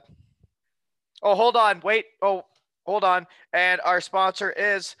 Go ahead. Oh, hold on. Wait. Oh, hold on. And our sponsor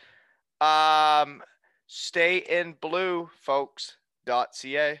is stayinblue,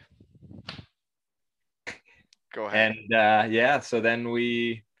 folks.ca. Go ahead. And so then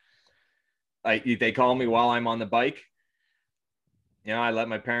they call me while I'm on the bike. You know, I let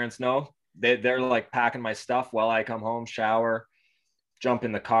my parents know. They're like packing my stuff while I come home, shower, jump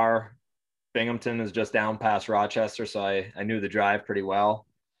in the car. Binghamton is just down past Rochester, so I knew the drive pretty well.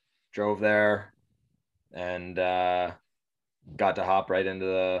 Drove there and got to hop right into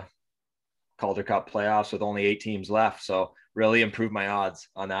the Calder Cup playoffs with only 8 teams left. So really improved my odds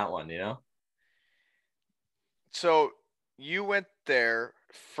on that one, you know? So you went there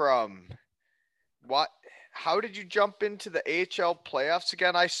from what? How did you jump into the AHL playoffs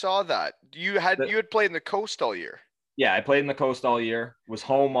again? I saw that you had played in the Coast all year. Yeah, I played in the Coast all year. Was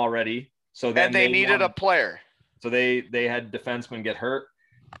home already. So then and they needed a player. So they had defensemen get hurt.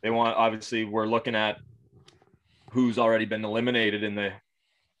 They obviously we're looking at who's already been eliminated in the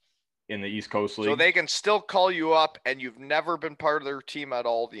East Coast League. So they can still call you up, and you've never been part of their team at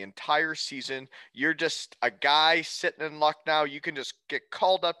all the entire season. You're just a guy sitting in Lucknow. You can just get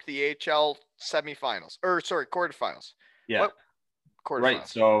called up to the AHL quarterfinals. Yeah. What? Quarterfinals. Right.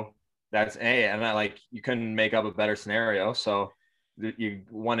 So that's and you couldn't make up a better scenario. So you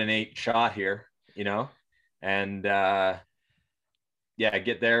 1 in 8 shot here, you know, and get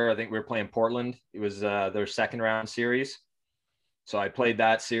there. I think we were playing Portland. It was their second round series. So I played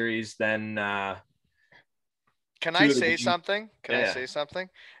that series. Then Can I say something? I say something?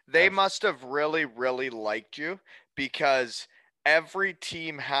 They must have really, really liked you, because every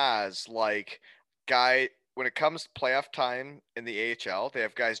team has when it comes to playoff time in the AHL, they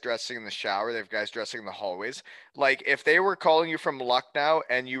have guys dressing in the shower. They have guys dressing in the hallways. Like, if they were calling you from Lucknow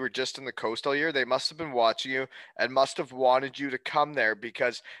and you were just in the Coast all year, they must have been watching you and must have wanted you to come there,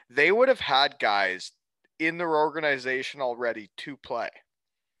 because they would have had guys in their organization already to play.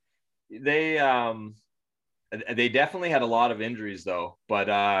 They definitely had a lot of injuries though, but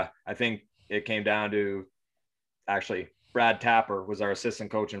I think it came down to actually Brad Tapper was our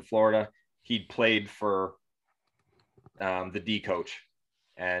assistant coach in Florida. He'd played for the D coach,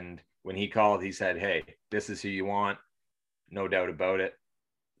 and when he called, he said, "Hey, this is who you want, no doubt about it.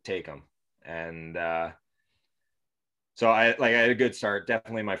 Take him." And so I had a good start.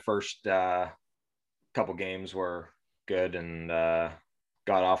 Definitely my first couple games were good, and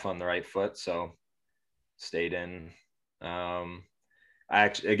got off on the right foot. So stayed in. I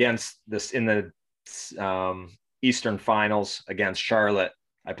actually against this in the Eastern Finals against Charlotte.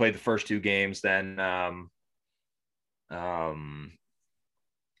 I played the first 2 games. Then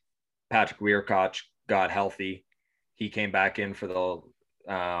Patrick Wierkoch got healthy. He came back in for the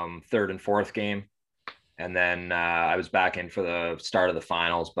 3rd and 4th game. And then I was back in for the start of the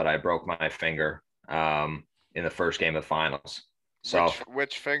finals, but I broke my finger in the first game of the finals. So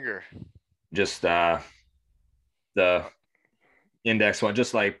which finger? Just the index one,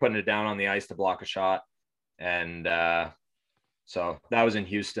 just like putting it down on the ice to block a shot. And so that was in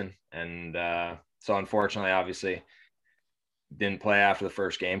Houston. And so unfortunately, obviously, didn't play after the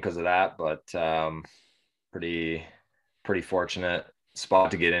first game because of that, but pretty fortunate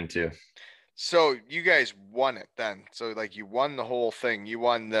spot to get into. So you guys won it then. So you won the whole thing. You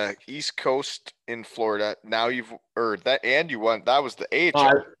won the East Coast in Florida. Now you won. That was the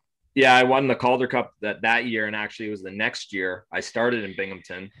AHL. I won the Calder Cup that year, and actually it was the next year. I started in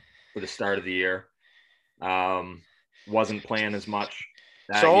Binghamton for the start of the year. Wasn't playing as much.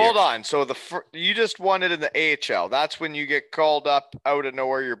 Hold on. So you just won it in the AHL. That's when you get called up out of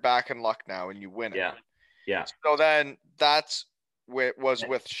nowhere. You're back in Lucknow and you win it. Yeah. So then was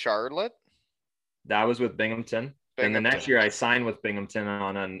with Charlotte. That was with Binghamton. And the next year I signed with Binghamton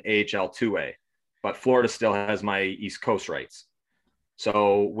on an AHL 2A, but Florida still has my East Coast rights.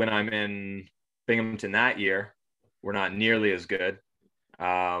 So when I'm in Binghamton that year, we're not nearly as good.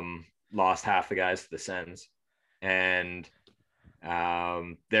 Lost half the guys to the Sens. And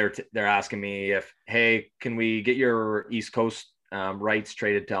they're asking me hey, can we get your East Coast rights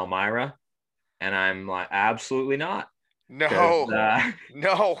traded to Elmira? And I'm like, absolutely not. No,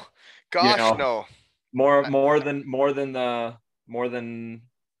 no, gosh, no. More than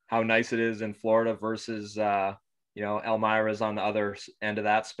how nice it is in Florida versus Elmira's on the other end of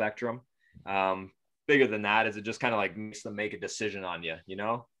that spectrum. Bigger than that is it just kind of makes them make a decision on you.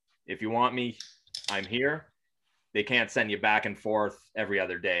 If you want me, I'm here. They can't send you back and forth every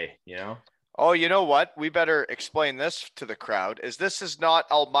other day, Oh, you know what? We better explain this to the crowd. This is not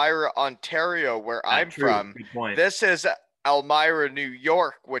Elmira, Ontario, where I'm from. Good point. This is Elmira, New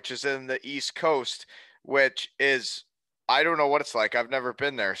York, which is in the East Coast, which is, I don't know what it's like. I've never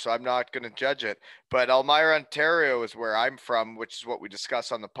been there, so I'm not going to judge it. But Elmira, Ontario is where I'm from, which is what we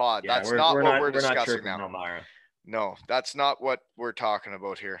discuss on the pod. Yeah, that's not what we're discussing not sure now. Elmira. No, that's not what we're talking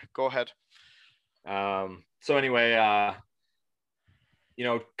about here. Go ahead. So anyway,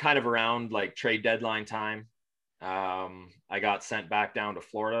 kind of around like trade deadline time, I got sent back down to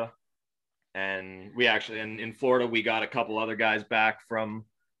Florida. And we actually, in Florida, we got a couple other guys back from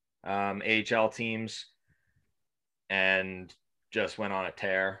AHL teams and just went on a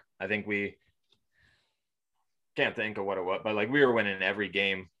tear. I think we can't think of what it was, but like we were winning every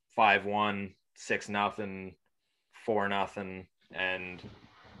game 5-1, 6-0, 4-0, and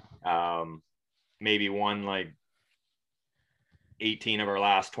maybe won like 18 of our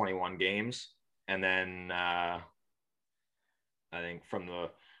last 21 games. And then I think for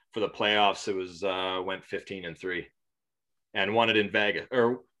the playoffs, it was went 15-3 and won it in Vegas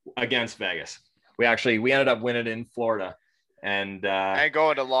or against Vegas. We ended up winning in Florida and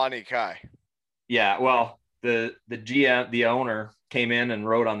going to Lani Kai. Yeah. Well, the GM, the owner came in and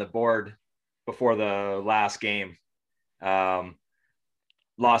wrote on the board before the last game,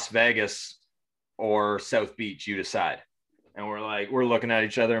 Las Vegas or South Beach, you decide. And we're looking at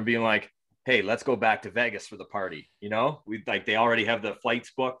each other and being like, hey, let's go back to Vegas for the party. They already have the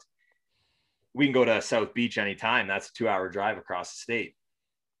flights booked. We can go to South Beach anytime. That's a 2-hour drive across the state.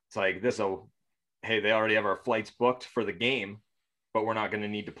 It's like they already have our flights booked for the game, but we're not going to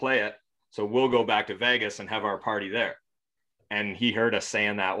need to play it. So we'll go back to Vegas and have our party there. And he heard us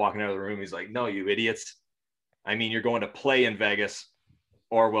saying that walking out of the room. He's like, no, you idiots. I mean, you're going to play in Vegas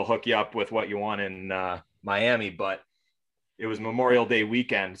or we'll hook you up with what you want in Miami. But it was Memorial Day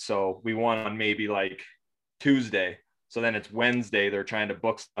weekend. So we won on maybe like Tuesday. So then it's Wednesday. They're trying to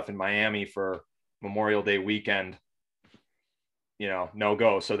book stuff in Miami for Memorial Day weekend. No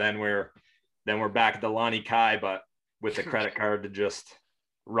go. So then we're back at the Lani Kai, but with the credit card to just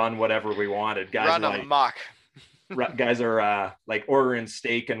run whatever we wanted. Run amok. Guys are like ordering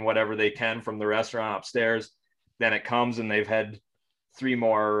steak and whatever they can from the restaurant upstairs. Then it comes and they've had 3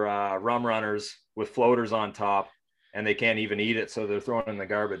 more rum runners with floaters on top and they can't even eat it. So they're throwing it in the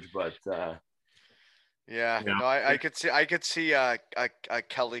garbage. But I could see a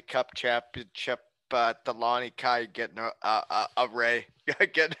Kelly Cup championship at the Lani Kai getting a Ray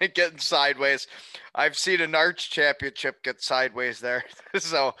getting sideways. I've seen an Arch championship get sideways there.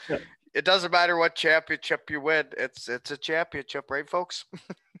 So it doesn't matter what championship you win. It's a championship, right, folks?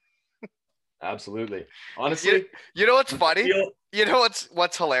 Absolutely. Honestly, you know what's funny? You know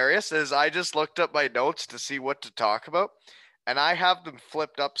what's hilarious is I just looked up my notes to see what to talk about, and I have them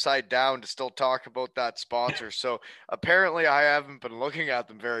flipped upside down to still talk about that sponsor. So apparently I haven't been looking at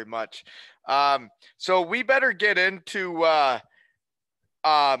them very much. So we better get into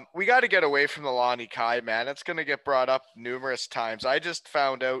we got to get away from the Lani Kai, man. It's going to get brought up numerous times. I just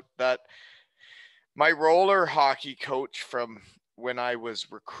found out that my roller hockey coach from when I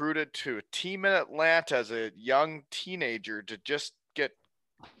was recruited to a team in Atlanta as a young teenager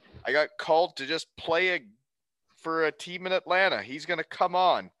I got called to just play for a team in Atlanta. He's going to come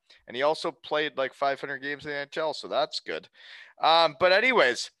on. And he also played like 500 games in the NHL, so that's good. But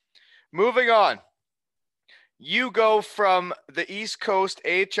anyways, moving on. You go from the East Coast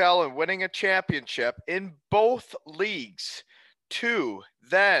AHL and winning a championship in both leagues to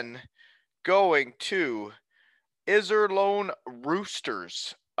then going to Iserlohn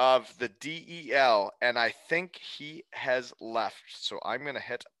Roosters of the DEL, and I think he has left. So I'm going to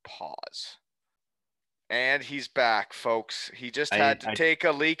hit pause. And he's back, folks. He just had to take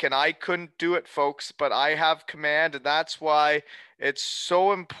a leak, and I couldn't do it, folks, but I have command, and that's why it's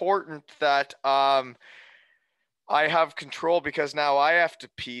so important that I have control, because now I have to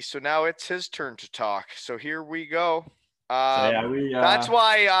pee. So now it's his turn to talk. So here we go. That's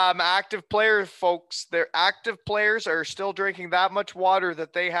why active players, folks, their active players are still drinking that much water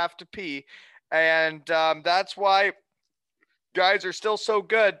that they have to pee. And that's why guys are still so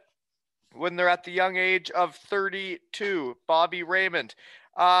good when they're at the young age of 32, Bobby Raymond.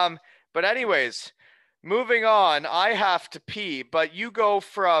 But anyways, moving on, I have to pee, but you go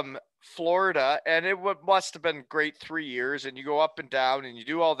from Florida, and it must have been great 3 years, and you go up and down and you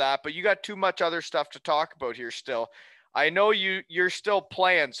do all that, but you got too much other stuff to talk about here still. I know you're still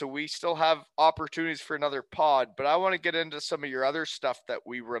playing, so we still have opportunities for another pod, but I want to get into some of your other stuff that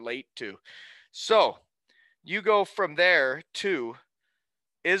we relate to. So you go from there to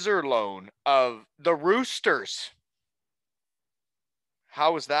Iserlohn of the Roosters.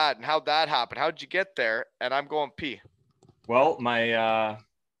 How was that, and how'd that happen? How'd you get there? And I'm going pee. Well, my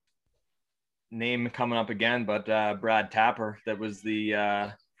name coming up again, but Brad Tapper, that was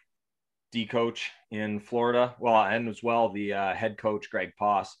the D coach in Florida. Well, and as well, the head coach, Greg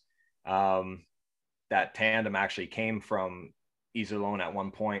Poss. That tandem actually came from Iserlohn at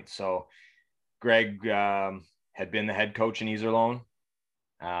one point. So Greg had been the head coach in Iserlohn.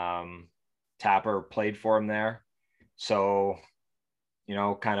 Tapper played for him there. So,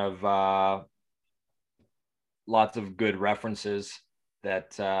 kind of lots of good references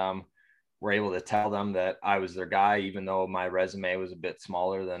that were able to tell them that I was their guy, even though my resume was a bit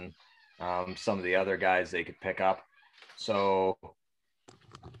smaller than some of the other guys they could pick up. So,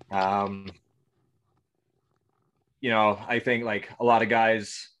 I think like a lot of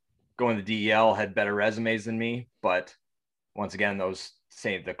guys going to DEL had better resumes than me, but once again,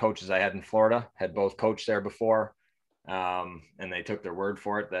 the coaches I had in Florida had both coached there before, and they took their word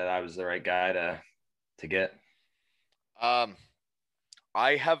for it that I was the right guy to get.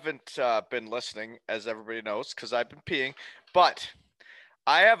 I haven't been listening, as everybody knows, because I've been peeing, but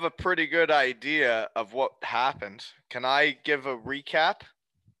I have a pretty good idea of what happened. Can I give a recap?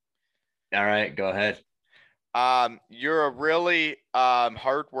 All right, go ahead. You're a really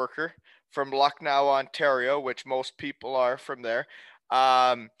hard worker from Lucknow, Ontario, which most people are from there.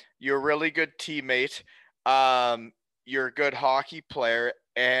 You're a really good teammate. You're a good hockey player,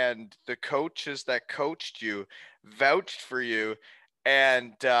 and the coaches that coached you vouched for you,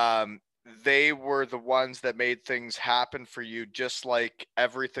 and they were the ones that made things happen for you, just like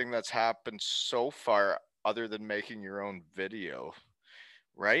everything that's happened so far, other than making your own video,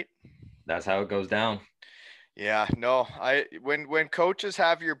 right? That's how it goes down. Yeah, no, when coaches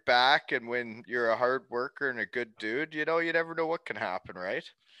have your back and when you're a hard worker and a good dude, you never know what can happen, right?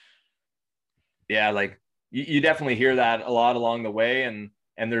 Yeah, like you definitely hear that a lot along the way, and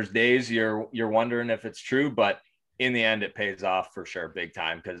there's days you're wondering if it's true, but in the end it pays off for sure, big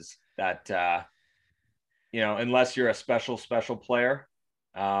time, because that unless you're a special player,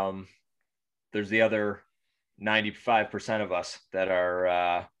 there's the other 95% of us that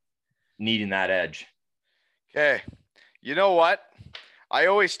are needing that edge. Okay. You know what? I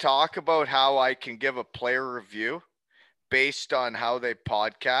always talk about how I can give a player review based on how they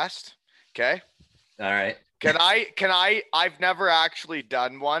podcast. Okay. All right. I've never actually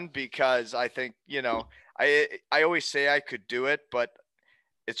done one because I think, I always say I could do it, but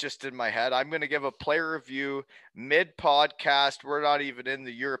it's just in my head. I'm going to give a player review mid podcast. We're not even in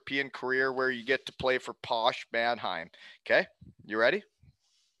the European career where you get to play for Posh Mannheim. Okay. You ready?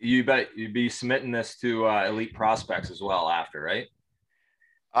 You bet you'd be submitting this to elite prospects as well after, right?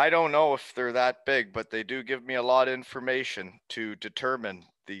 I don't know if they're that big, but they do give me a lot of information to determine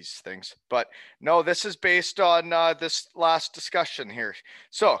these things. But no, this is based on this last discussion here.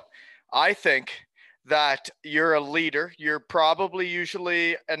 So I think that you're a leader. You're probably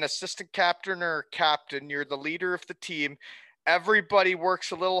usually an assistant captain or captain. You're the leader of the team. Everybody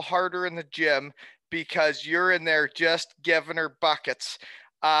works a little harder in the gym because you're in there just giving her buckets.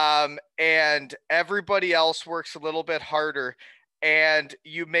 And everybody else works a little bit harder, and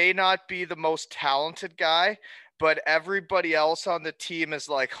you may not be the most talented guy, but everybody else on the team is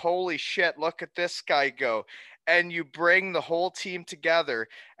like, holy shit, look at this guy go. And you bring the whole team together,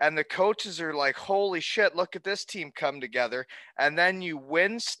 and the coaches are like, holy shit, look at this team come together. And then you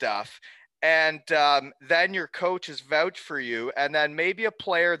win stuff. And then your coaches vouch for you. And then maybe a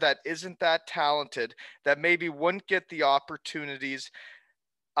player that isn't that talented, that maybe wouldn't get the opportunities,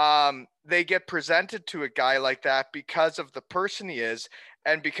 they get presented to a guy like that because of the person he is,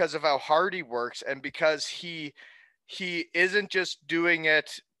 and because of how hard he works, and because he isn't just doing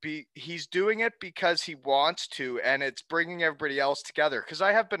it. He's doing it because he wants to, and it's bringing everybody else together. Because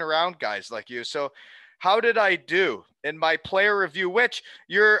I have been around guys like you. So how did I do in my player review? Which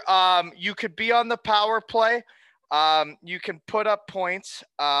you could be on the power play, you can put up points,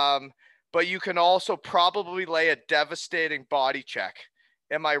 but you can also probably lay a devastating body check.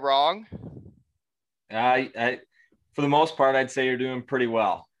 Am I wrong? For the most part, I'd say you're doing pretty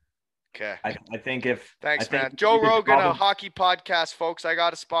well. Okay. I think if thanks, man. Joe Rogan, a hockey podcast, folks. I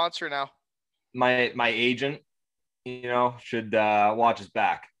got a sponsor now. My agent, should watch his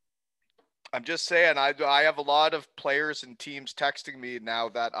back. I'm just saying, I have a lot of players and teams texting me now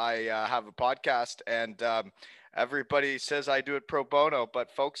that I have a podcast, and everybody says I do it pro bono. But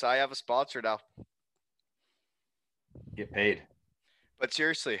folks, I have a sponsor now. Get paid. But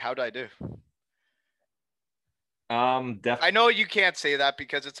seriously, how'd I do? Definitely. I know you can't say that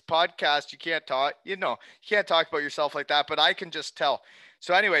because it's a podcast. You can't talk, you can't talk about yourself like that, but I can just tell.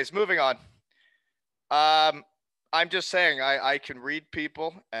 So anyways, moving on. I'm just saying I can read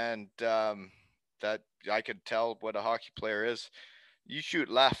people, and that I can tell what a hockey player is. You shoot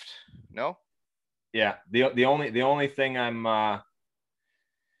left, no? Yeah. The only thing I'm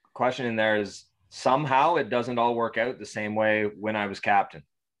questioning there is somehow it doesn't all work out the same way when I was captain,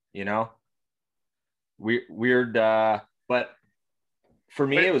 weird. But for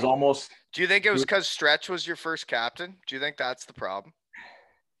me, it was almost. Do you think it was because Stretch was your first captain? Do you think that's the problem?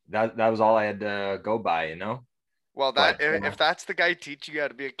 That was all I had to go by, Well, But if that's the guy teaching you how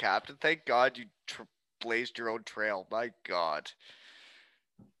to be a captain, thank God you blazed your own trail. My God.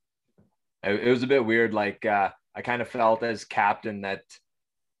 it was a bit weird. Like I kind of felt as captain that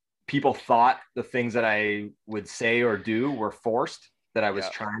people thought the things that I would say or do were forced, that I was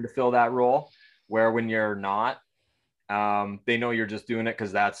Yeah. trying to fill that role, where when you're not, they know you're just doing it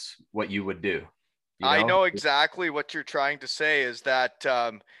because that's what you would do. You I know? know exactly what you're trying to say is that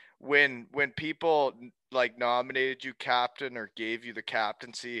when people like nominated you captain or gave you the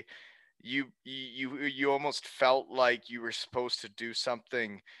captaincy, you almost felt like you were supposed to do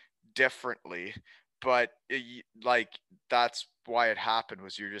something differently, but like that's why it happened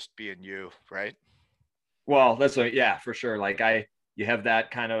was you're just being you, right? Well, yeah, for sure. Like you have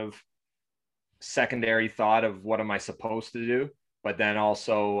that kind of secondary thought of what am I supposed to do, but then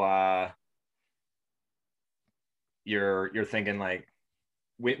also you're thinking like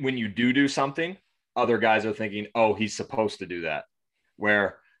when you do something, other guys are thinking, oh, he's supposed to do that.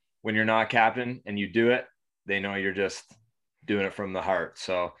 Where when you're not captain and you do it, they know you're just doing it from the heart.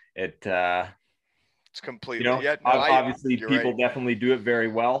 So It's completely obviously you're people right. definitely do it very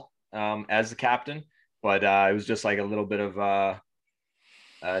well as the captain, but it was just like a little bit of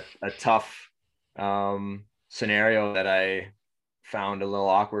a tough scenario that I found a little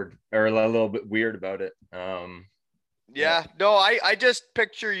awkward or a little bit weird about it. Yeah, no, I just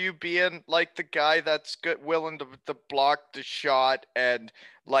picture you being like the guy that's good, willing to block the shot and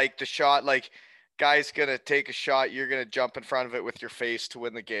like the shot, like guy's gonna take a shot, you're gonna jump in front of it with your face to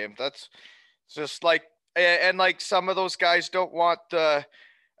win the game. That's just like, and like some of those guys don't want the,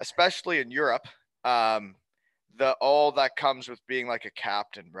 especially in Europe, the all that comes with being like a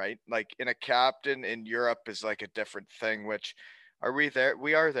captain, right? Like in a captain in Europe is like a different thing. Which are we there?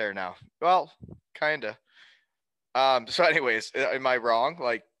 We are there now. Well, kinda. So anyways, am I wrong?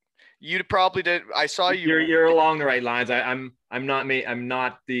 Like you probably did. I saw you. You're along the right lines. I'm not I'm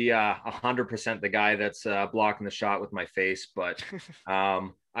not the 100% the guy that's blocking the shot with my face, but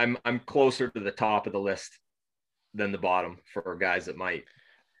I'm closer to the top of the list than the bottom for guys that might.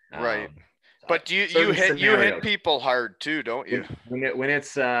 Right. But you hit people hard too, don't you? When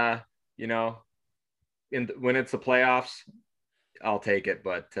it's you know, when it's the playoffs, I'll take it,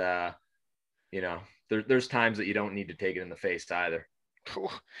 but you know, there's times that you don't need to take it in the face either.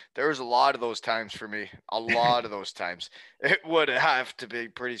 There was a lot of those times for me. A lot of those times. It would have to be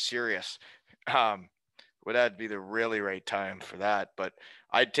pretty serious. Would have to be the really right time for that. But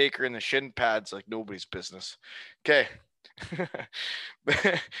I'd take her in the shin pads like nobody's business. Okay.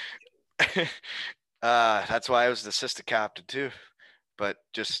 That's why I was the assistant captain too. But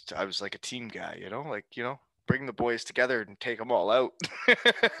just I was like a team guy, bring the boys together and take them all out.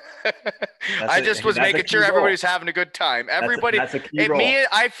 I just was making sure everybody's having a good time. Everybody, that's a key role.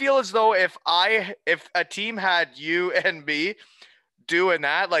 I feel as though if a team had you and me doing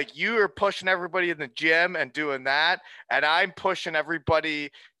that, like you are pushing everybody in the gym and doing that, and I'm pushing everybody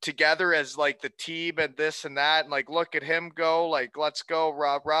together as like the team and this and that, and like look at him go, like let's go,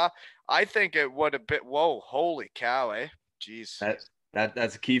 rah rah. I think it would have been whoa, holy cow, eh? Jeez.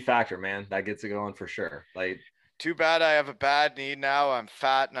 That's a key factor, man. That gets it going for sure. Like, too bad I have a bad knee now. I'm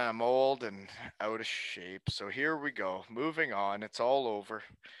fat and I'm old and out of shape. So here we go. Moving on. It's all over.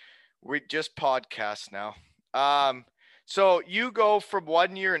 We just podcast now. So you go from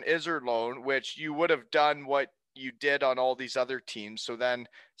 1 year in Iserlohn, which you would have done what you did on all these other teams. So then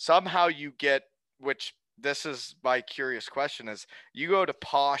somehow you get, which this is my curious question, is you go to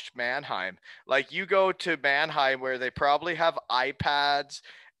posh Mannheim. Like you go to Mannheim where they probably have iPads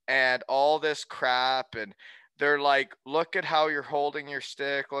and all this crap, and they're like, look at how you're holding your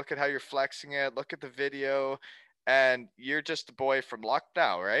stick, look at how you're flexing it, look at the video, and you're just a boy from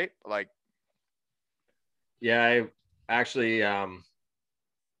Lucknow, right? Like, yeah, I actually the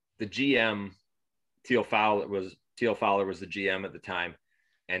GM Teal Fowler was the GM at the time,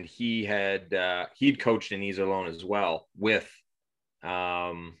 and he'd coached in Iserlohn as well with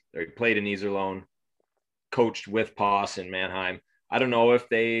he played in Iserlohn, coached with Poss in Mannheim. I don't know if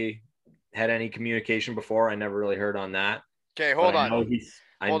they had any communication before. I never really heard on that. Okay, hold on.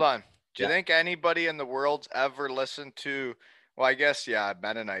 Hold on. Do you think anybody in the world's ever listened to, well, I guess, yeah,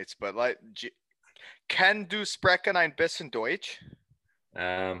 Mennonites, but like, Ken du sprechen ein bisschen Deutsch?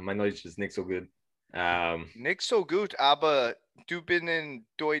 Mein Deutsch ist nicht so gut. Nicht so gut, aber du bist in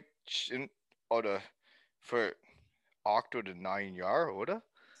Deutsch oder für 8 oder 9 Jahre, oder?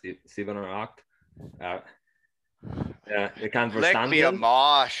 7 oder 8. Ja, ich kann Leck verstanden. me a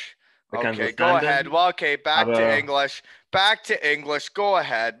mosh. Okay, go ahead. Well, okay, back to English. Back to English. Go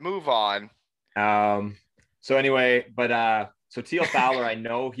ahead. Move on. So anyway, but so Teal Fowler, I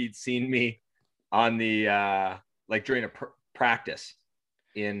know he'd seen me on the like during a practice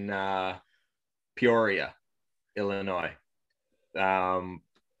in Peoria, Illinois.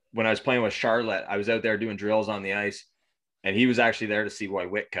 When I was playing with Charlotte, I was out there doing drills on the ice, and he was actually there to see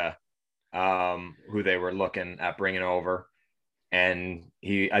Wojciech, who they were looking at bringing over. And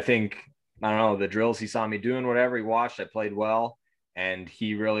I don't know, the drills he saw me doing, whatever he watched, I played well, and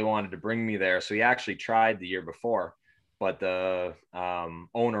he really wanted to bring me there. So he actually tried the year before, but the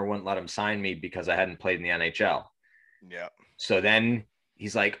owner wouldn't let him sign me because I hadn't played in the NHL. Yeah. So then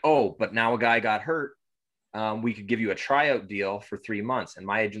he's like, oh, but now a guy got hurt. We could give you a tryout deal for 3 months. And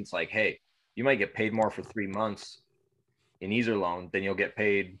my agent's like, hey, you might get paid more for 3 months in Iserlohn than you'll get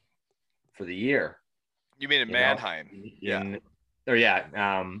paid for the year. You mean in Mannheim?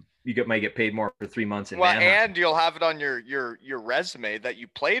 Might get paid more for 3 months in Mannheim. Mannheim. And you'll have it on your resume that you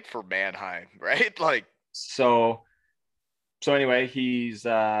played for Mannheim, right? Like, so anyway,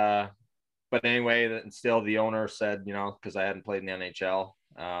 but anyway, still the owner said, because I hadn't played in the NHL,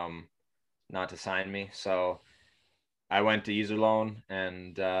 not to sign me. So I went to Iserlohn,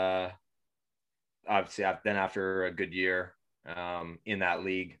 and obviously then after a good year in that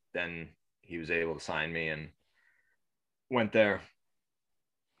league, then he was able to sign me and went there.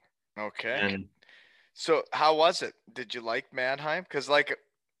 Okay. And so how was it? Did you like Mannheim? Because like,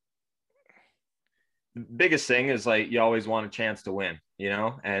 the biggest thing is like you always want a chance to win,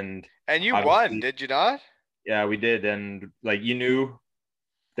 and you won, did you not? Yeah, we did. And like, you knew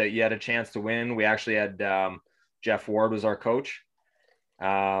that you had a chance to win. We actually had Jeff Ward was our coach,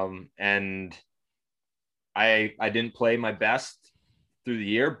 and I didn't play my best through the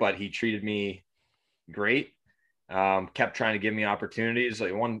year, but he treated me great. Kept trying to give me opportunities.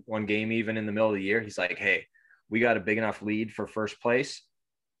 Like one game, even in the middle of the year, he's like, hey, we got a big enough lead for first place.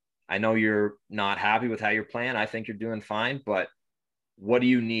 I know you're not happy with how you're playing. I think you're doing fine, but what do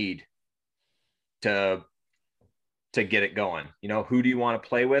you need to get it going? Who do you want to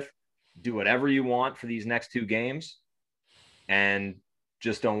play with? Do whatever you want for these next 2 games and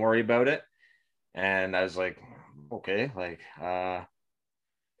just don't worry about it. And I was like, okay, like,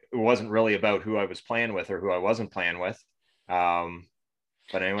 it wasn't really about who I was playing with or who I wasn't playing with.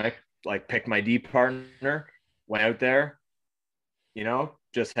 But anyway, like, picked my D partner, went out there,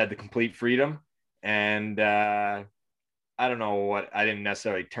 just had the complete freedom. And I don't know what, I didn't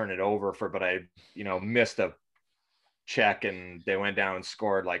necessarily turn it over but I, missed a check, and they went down and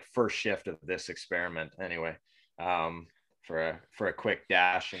scored like first shift of this experiment anyway, for a quick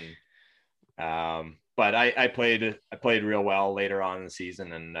dash. And but I played real well later on in the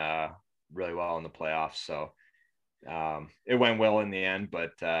season, and really well in the playoffs. So it went well in the end,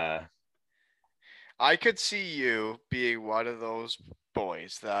 but I could see you being one of those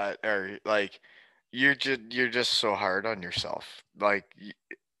boys that are like, you're just so hard on yourself. Like,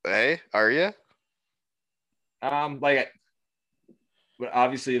 hey, are you? Like,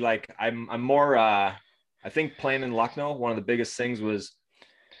 obviously, like, I'm more, I think playing in Lucknow, one of the biggest things was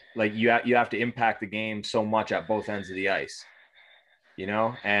like, you have to impact the game so much at both ends of the ice,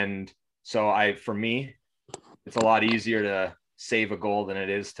 and so for me, it's a lot easier to save a goal than it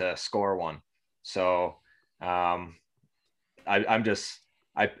is to score one. So that's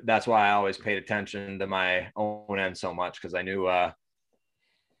why I always paid attention to my own end so much, because I knew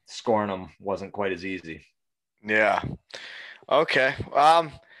scoring them wasn't quite as easy. Yeah. Okay.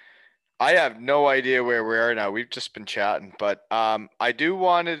 I have no idea where we are now. We've just been chatting, but I did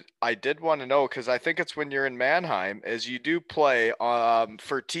want to know, because I think it's when you're in Mannheim, is you do play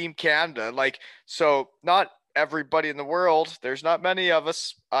for Team Canada. Like, so not everybody in the world, there's not many of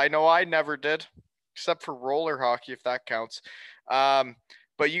us. I know I never did, except for roller hockey, if that counts.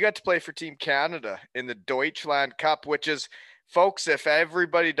 But you got to play for Team Canada in the Deutschland Cup, which is, folks, if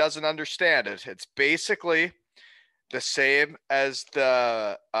everybody doesn't understand it, it's basically the same as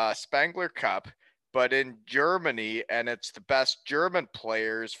the Spengler Cup, but in Germany, and it's the best German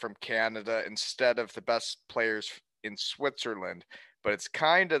players from Canada instead of the best players in Switzerland. But it's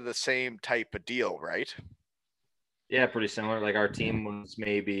kind of the same type of deal, right? Yeah, pretty similar. Like, our team was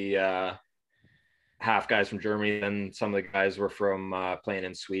maybe half guys from Germany, then some of the guys were from playing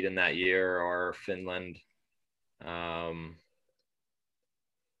in Sweden that year, or Finland.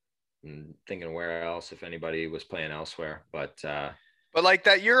 Thinking where else, if anybody was playing elsewhere, but like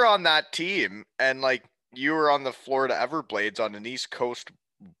that, you're on that team, and like you were on the Florida Everblades on an East Coast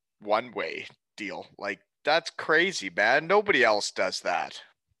one-way deal. Like, that's crazy, man. Nobody else does that.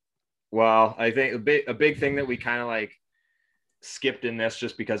 Well, I think a big thing that we kind of like skipped in this,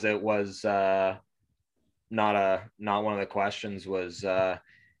 just because it was not one of the questions, was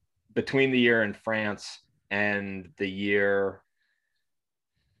between the year in France and the year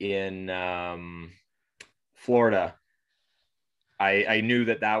in Florida, I knew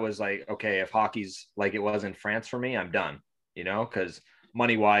that was like, okay, if hockey's like it was in France for me, I'm done, because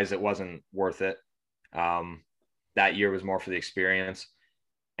money wise, it wasn't worth it. That year was more for the experience.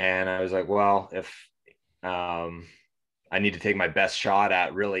 And I was like, well, if I need to take my best shot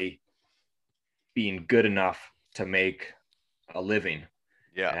at really being good enough to make a living.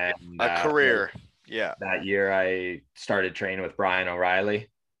 Yeah. And A career. Yeah. that year I started training with Brian O'Reilly.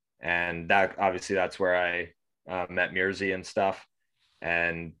 And that's where I met Mearsy and stuff.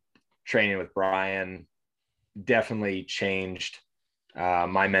 And training with Brian definitely changed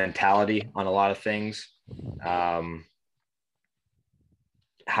my mentality on a lot of things. How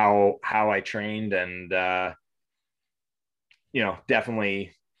I trained and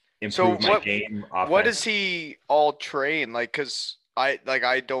definitely improved my game. What does he all train? Like, cause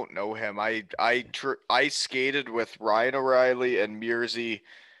I don't know him. I skated with Ryan O'Reilly and Mearsy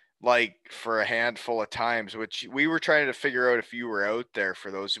like for a handful of times, which we were trying to figure out if you were out there for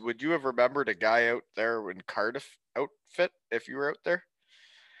those. Would you have remembered a guy out there in Cardiff outfit if you were out there?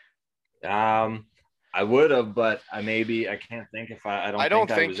 I would have, but I can't think if I don't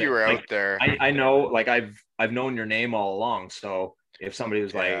think you were out there. I know, like I've known your name all along. So if somebody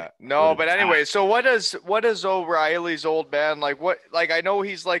was like, no, but anyway, so what is O'Reilly's old man like? What, like, I know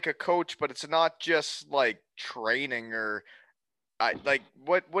he's like a coach, but it's not just like training or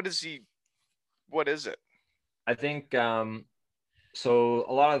what is he? What is it? I think so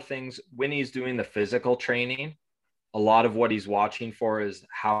a lot of things when he's doing the physical training, a lot of what he's watching for is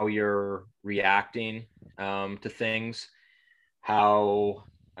how you're reacting to things, how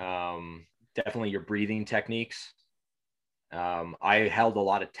definitely your breathing techniques. I held a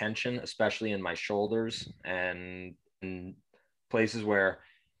lot of tension, especially in my shoulders and in places where,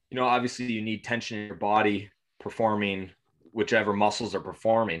 obviously you need tension in your body performing whichever muscles are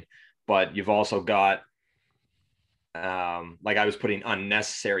performing, but you've also got, like I was putting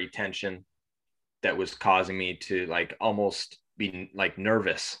unnecessary tension that was causing me to like almost be like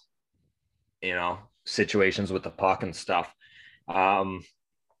nervous, situations with the puck and stuff.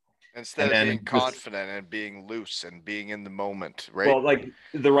 Instead of being confident and being loose and being in the moment, right? Well, like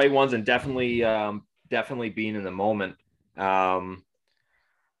the right ones, and definitely being in the moment. And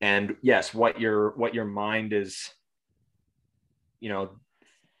yes, what your mind is,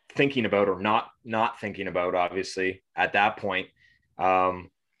 thinking about or not thinking about, obviously at that point,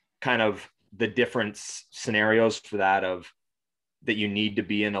 kind of the different scenarios for that you need to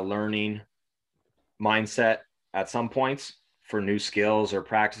be in a learning mindset at some points for new skills or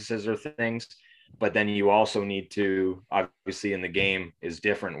practices or things. But then you also need to, obviously in the game is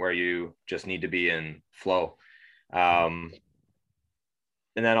different where you just need to be in flow. And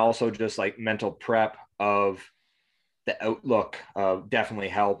then also just like mental prep of the outlook definitely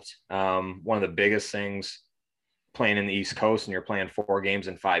helped. One of the biggest things playing in the East Coast and you're playing 4 games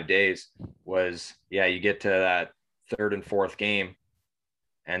in 5 days was, you get to that 3rd and 4th game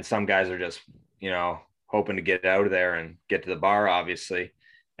and some guys are just, hoping to get out of there and get to the bar, obviously.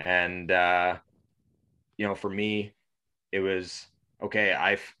 And, for me, it was, okay,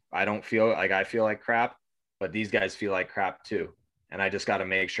 I don't feel like I feel like crap, but these guys feel like crap too. And I just got to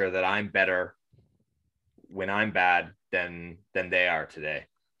make sure that I'm better when I'm bad than they are today.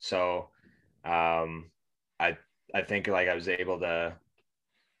 So I think like I was able to,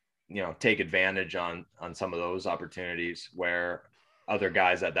 take advantage on some of those opportunities where other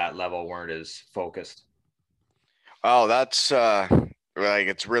guys at that level weren't as focused. Oh, that's like,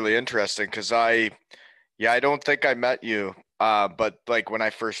 it's really interesting because I don't think I met you. But like when I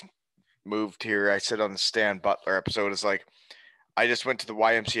first moved here, I said on the Stan Butler episode, is like, I just went to the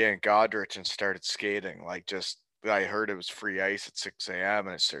YMCA in Goderich and started skating. Like, just, I heard it was free ice at 6 a.m.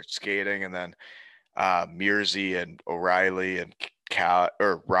 and I started skating. And then Mearsy and O'Reilly and Cal,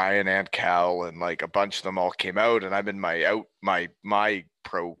 or Ryan and Cal, and like a bunch of them all came out, and I'm in my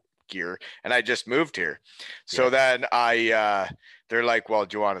pro gear, and I just moved here. So then they're like, well,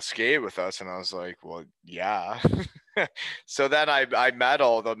 do you want to skate with us? And I was like, well, yeah. So then I met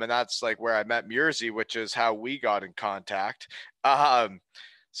all of them, and that's like where I met Mearsy, which is how we got in contact.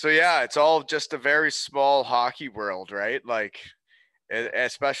 So yeah, it's all just a very small hockey world, right? Like,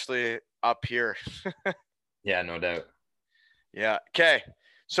 especially up here. Yeah, no doubt. Yeah. Okay.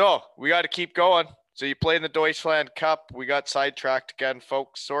 So we got to keep going. So you play in the Deutschland Cup. We got sidetracked again,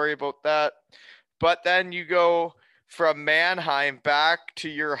 folks. Sorry about that. But then you go from Mannheim back to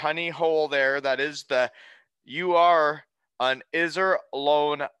your honey hole there. That is you are an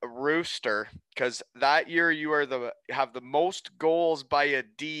Iserlohn Rooster, because that year you are have the most goals by a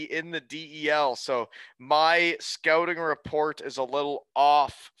D in the DEL. So my scouting report is a little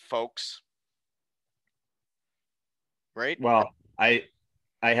off, folks. right? Well, I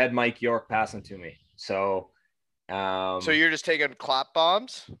had Mike York passing to me. So So you're just taking clap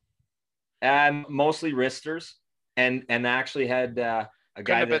bombs? and mostly wristers, and actually had a Couldn't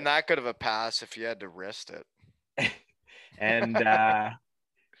guy have been that good of a pass if you had to wrist it. and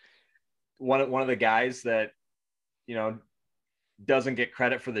one of the guys that, you know, doesn't get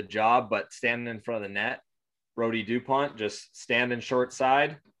credit for the job, but standing in front of the net, Brody Dupont, just standing short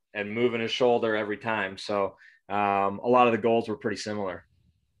side and moving his shoulder every time. So a lot of the goals were pretty similar.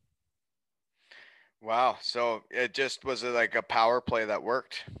 Wow. So it just was like a power play that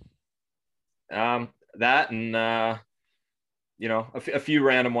worked. That and you know, a few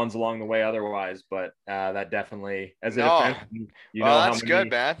random ones along the way otherwise, but that definitely, as a defense, you know that's how good, many,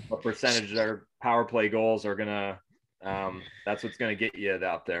 man. what percentage of their power play goals are gonna, that's what's gonna get you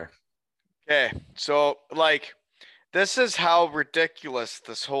out there. Okay, so like this is how ridiculous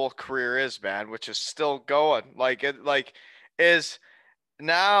this whole career is, man, which is still going. Like it like is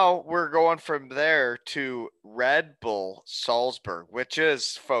now we're going from there to Red Bull Salzburg, which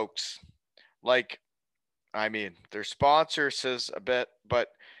is, folks, like, I mean, their sponsor says a bit, but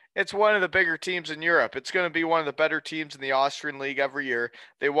it's one of the bigger teams in Europe. It's going to be one of the better teams in the Austrian league every year.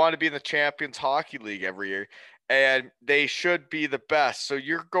 They want to be in the Champions Hockey League every year, and they should be the best. So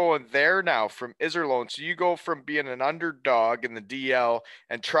you're going there now from Iserlohn. So you go from being an underdog in the DL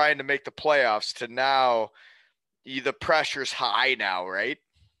and trying to make the playoffs to now the pressure's high now, right?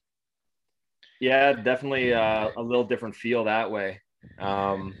 Yeah, definitely a little different feel that way.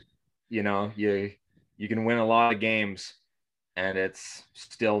 You know, you can win a lot of games, and it's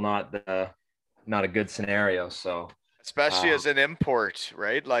still not a good scenario. So Especially as an import,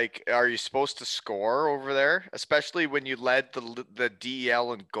 right? Like, are you supposed to score over there? Especially when you led the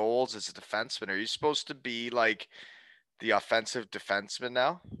DEL in goals as a defenseman. Are you supposed to be like the offensive defenseman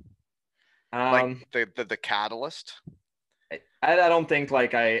now? Like the catalyst? I don't think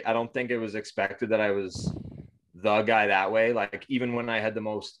I don't think it was expected that I was the guy that way. Like even when I had the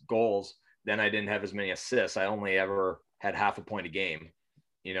most goals, then I didn't have as many assists. I only ever had half a point a game,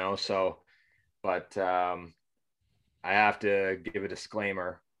 you know? So, but I have to give a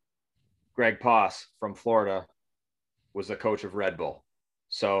disclaimer. Greg Poss from Florida was the coach of Red Bull.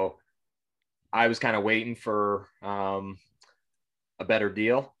 So I was kind of waiting for a better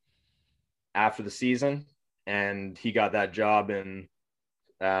deal after the season, and he got that job in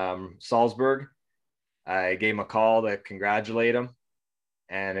Salzburg. I gave him a call to congratulate him,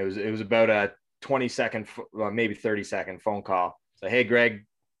 and it was about a 20-second, maybe 30-second phone call. So, hey, Greg,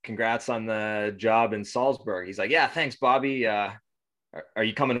 congrats on the job in Salzburg. He's like, yeah, thanks, Bobby. Are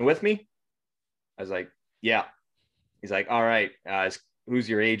you coming with me? I was like, yeah. He's like, all right, who's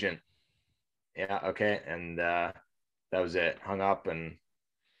your agent? Yeah, okay. And that was it. Hung up. And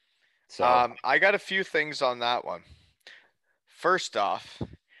so I got a few things on that one. First off,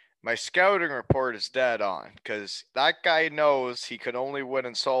 my scouting report is dead on because that guy knows he could only win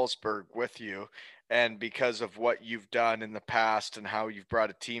in Salzburg with you, and because of what you've done in the past and how you've brought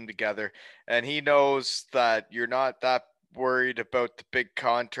a team together. And he knows that you're not that worried about the big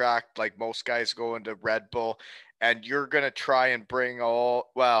contract like most guys go into Red Bull. And you're going to try and bring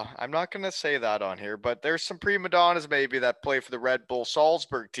well, I'm not going to say that on here, but there's some prima donnas maybe that play for the Red Bull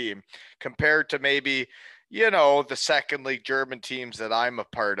Salzburg team compared to maybe, the second league German teams that I'm a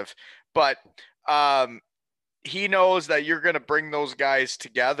part of. But he knows that you're going to bring those guys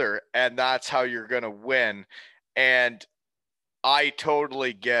together, and that's how you're going to win. And I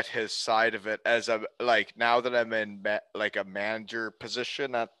totally get his side of it as now that I'm in like a manager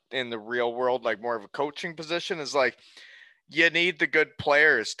position in the real world, like more of a coaching position, is like you need the good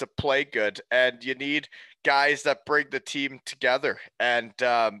players to play good, and you need guys that bring the team together. And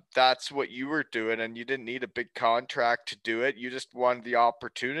that's what you were doing, and you didn't need a big contract to do it. You just wanted the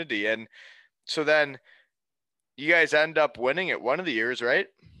opportunity. And so then you guys end up winning it one of the years, right?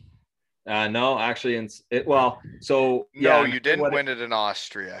 no, actually, so no, yeah, you didn't win it in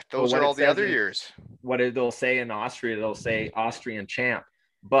Austria. Those are all the other years. What it'll say in Austria, they'll say Austrian champ.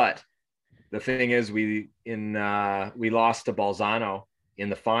 But the thing is, we lost to Bolzano in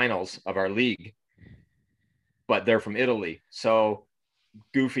the finals of our league, but they're from Italy. So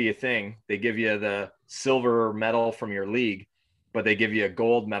goofy a thing. They give you the silver medal from your league, but they give you a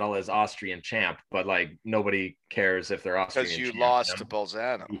gold medal as Austrian champ. But like nobody cares if they're Austrian because you champ, lost to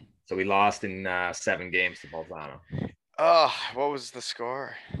Bolzano. So we lost in 7 games to Bolzano. Oh, what was the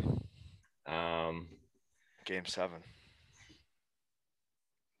score? Game 7.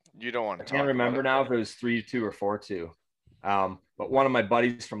 You don't want to talk. I can't remember now if it was 3-2 or 4-2. But one of my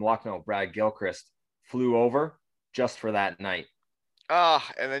buddies from Lucknow, Brad Gilchrist, flew over just for that night.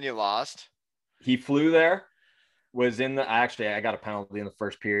 And then you lost. He flew there, was in the actually I got a penalty in the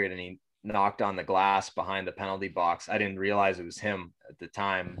first period and he knocked on the glass behind the penalty box. I didn't realize it was him at the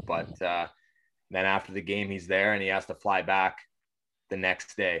time, but then after the game he's there and he has to fly back the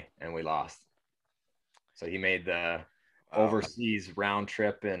next day and we lost. So he made the overseas round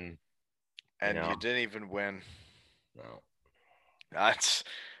trip and you didn't even win. No. That's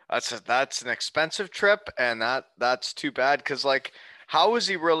an expensive trip, and that's too bad because like how is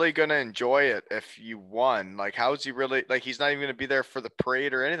he really gonna enjoy it if you won? Like how is he really like he's not even gonna be there for the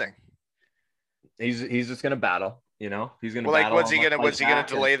parade or anything? He's just gonna battle, you know. He's gonna Well, like battle. was he gonna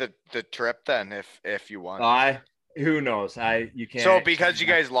delay the trip then if you won? Who knows? You can't. So because you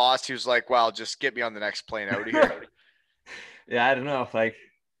guys lost, he was like, "Well, just get me on the next plane out of here." Yeah, I don't know. Like,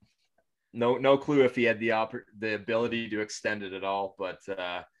 no clue if he had the ability to extend it at all, but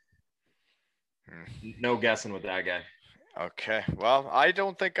no guessing with that guy. Okay, well, I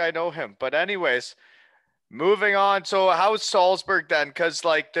don't think I know him, but anyways, moving on. So how's Salzburg then? Because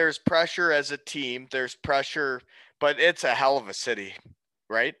like there's pressure as a team, there's pressure, but it's a hell of a city,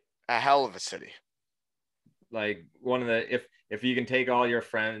 right? A hell of a city. Like one of the if you can take all your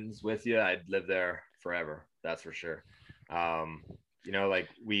friends with you, I'd live there forever. That's for sure. You know, like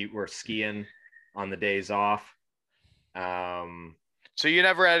we were skiing on the days off. So you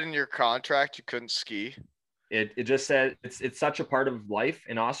never had in your contract you couldn't ski? It just said it's such a part of life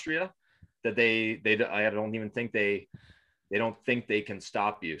in Austria that I don't even think they don't think they can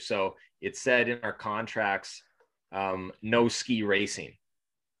stop you. So it said in our contracts, no ski racing.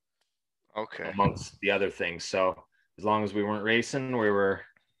 Okay. Amongst the other things. So as long as we weren't racing, we were.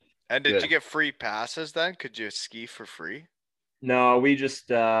 And did you get free passes then? Could you ski for free? No, we just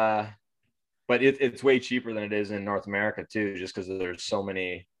but it's way cheaper than it is in North America too, just because there's so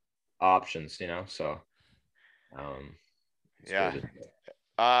many options, you know. So yeah.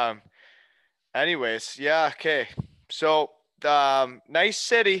 Anyways, yeah, okay. So nice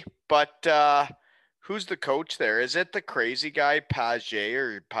city, but who's the coach there? Is it the crazy guy,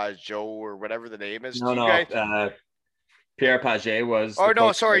 Pajot or whatever the name is? No. Pierre Pagé was. Oh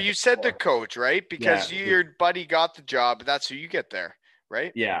no, sorry, you said the coach, right? Because your buddy got the job, and that's who you get there,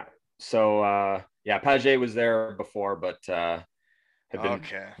 right? Yeah. So Pagé was there before, but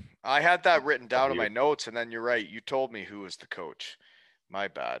okay. I had that written down in my notes, and then you're right. You told me who was the coach. My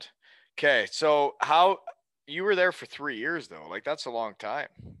bad. Okay, so how you were there for 3 years though? Like that's a long time.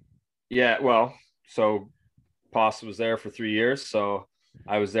 Yeah, well, so Poss was there for 3 years, so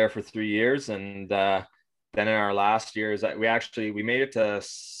I was there for 3 years, and then in our last years, we made it to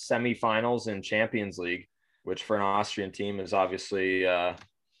semifinals in Champions League, which for an Austrian team is obviously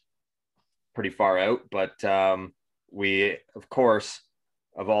pretty far out. But we, of course,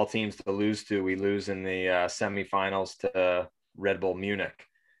 of all teams to lose to, we lose in the semifinals to Red Bull Munich.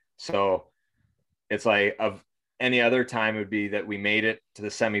 So it's like of any other time it would be that we made it to the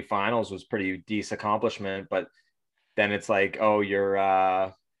semifinals was pretty decent accomplishment. But then it's like, oh,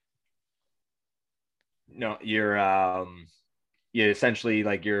 you essentially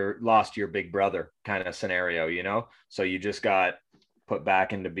like you're lost your big brother kind of scenario, you know? So you just got put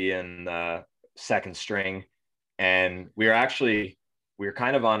back into being the second string. And we were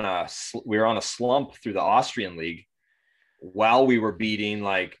kind of on a slump through the Austrian league while we were beating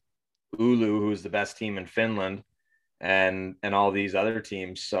like Oulu, who's the best team in Finland, and all these other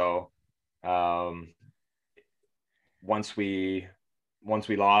teams. So once we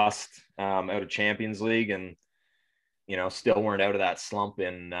lost out of Champions League and, you know, still weren't out of that slump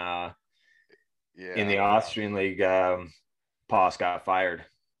in the Austrian league, Poss got fired.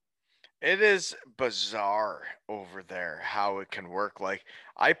 It is bizarre over there how it can work. Like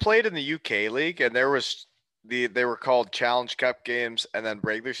I played in the UK league and they were called Challenge Cup games and then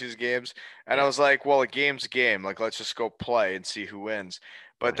regular season games. And I was like, well, a game's a game. Like, let's just go play and see who wins.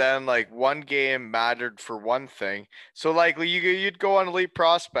 But then like one game mattered for one thing. So like you'd go on Elite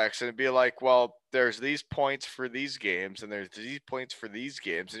Prospects and it'd be like, well, there's these points for these games and there's these points for these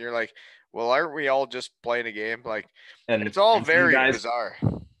games. And you're like, well, aren't we all just playing a game? Like, and it's all very bizarre.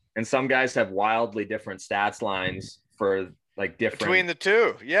 And some guys have wildly different stats lines for like different between the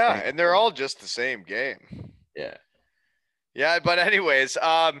two. Yeah. And they're all just the same game. Yeah. Yeah. But anyways,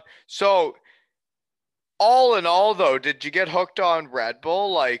 so all in all, though, did you get hooked on Red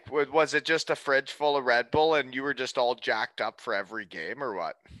Bull? Like, was it just a fridge full of Red Bull and you were just all jacked up for every game or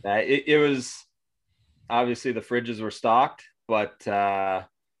what? It was obviously the fridges were stocked, but I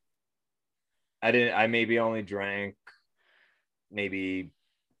maybe only drank maybe,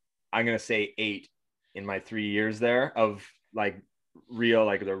 I'm going to say 8 in my 3 years there of like real,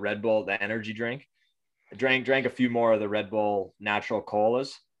 like the Red Bull, the energy drink. I drank a few more of the Red Bull natural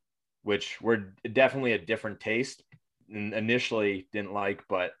colas. which were definitely a different taste. And initially didn't like,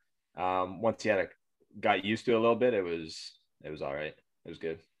 but once you got used to it a little bit, it was all right. It was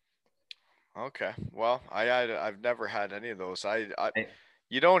good. Okay. Well, I've never had any of those. I,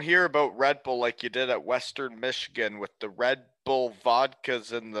 You don't hear about Red Bull like you did at Western Michigan with the Red Bull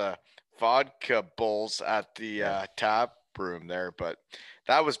vodkas and the vodka bowls at the yeah, tap room there, but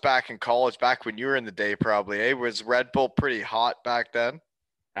that was back in college, back when you were in the day, probably. Eh? Was Red Bull pretty hot back then?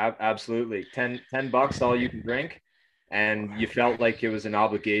 absolutely. $10 all you can drink, and you felt like it was an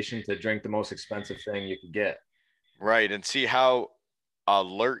obligation to drink the most expensive thing you could get. Right, and see how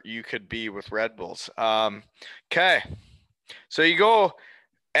alert you could be with Red Bulls. Okay, so you go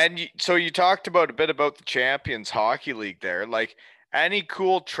and so you talked about a bit about the Champions Hockey League there. Like any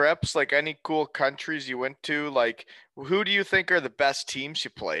cool trips, like any cool countries you went to, like who do you think are the best teams you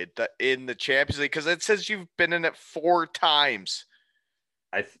played in the Champions League? Because it says you've been in it 4 times.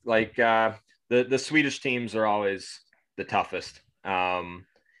 I like the Swedish teams are always the toughest. I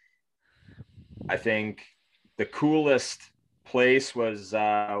think the coolest place was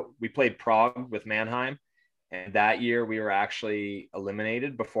we played Prague with Mannheim, and that year we were actually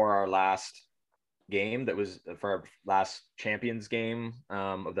eliminated before our last game. That was for our last Champions game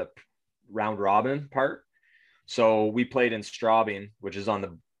of the round robin part. So we played in Straubing, which is on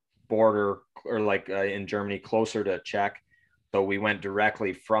the border, or like in Germany, closer to Czech. So we went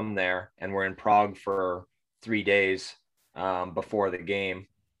directly from there, and we're in Prague for 3 days before the game.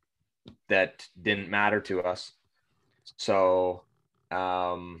 That didn't matter to us. So, we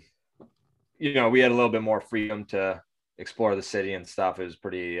had a little bit more freedom to explore the city and stuff. It was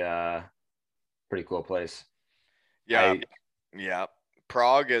pretty cool place. Yeah, yeah.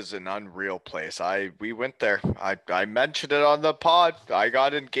 Prague is an unreal place. We went there. I mentioned it on the pod. I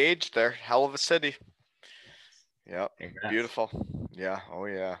got engaged there. Hell of a city. Yep. Congrats. Beautiful. Yeah. Oh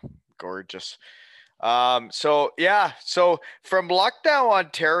yeah. Gorgeous. So yeah, so from Lucknow,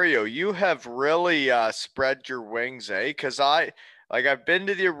 Ontario, you have really spread your wings, eh? Because I've been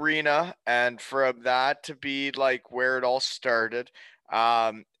to the arena, and from that to be like where it all started,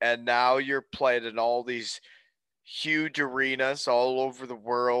 and now you're playing in all these huge arenas all over the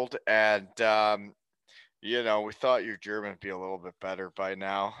world, and we thought your German would be a little bit better by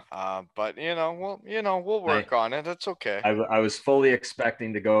now, but we'll I, work on it. That's okay. I was fully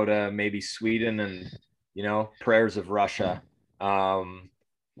expecting to go to maybe Sweden and, prayers of Russia.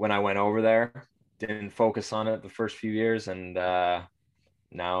 When I went over there, didn't focus on it the first few years. And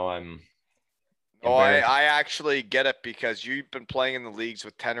now I'm Oh, I, embarrassed. I actually get it because you've been playing in the leagues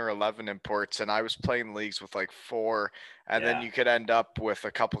with 10 or 11 imports, and I was playing the leagues with like 4, and then Yeah. you could end up with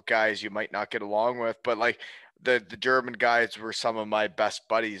a couple guys you might not get along with. But like the German guys were some of my best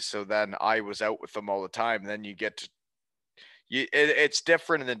buddies, so then I was out with them all the time. Then you get to it's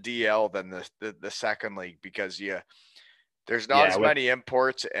different in the DL than the second league because there's not Yeah. as many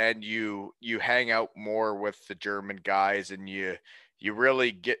imports, and you hang out more with the German guys, and you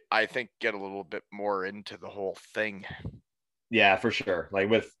really I think get a little bit more into the whole thing. Yeah, for sure. Like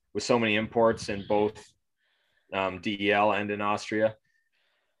with so many imports in both DEL and in Austria,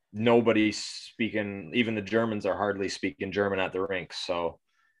 nobody's speaking. Even the Germans are hardly speaking German at the rink. So,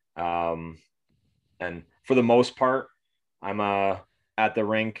 and for the most part, I'm a at the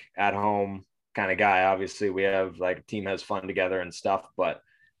rink at home kind of guy. Obviously, we have like team has fun together and stuff, but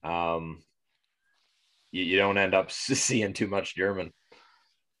um, you don't end up seeing too much German.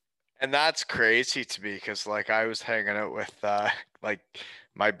 And that's crazy to me because like I was hanging out with like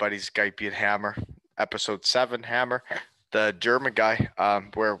my buddy Skype and Hammer, episode 7 Hammer, the German guy,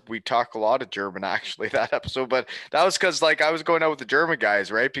 where we talk a lot of German actually that episode, but that was because like I was going out with the German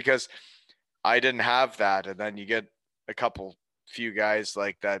guys, right? Because I didn't have that, and then you get a couple few guys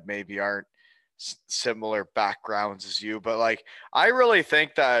like that maybe aren't similar backgrounds as you, but like I really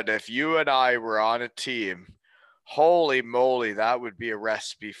think that if you and I were on a team, holy moly, that would be a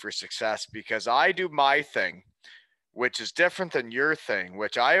recipe for success because I do my thing, which is different than your thing,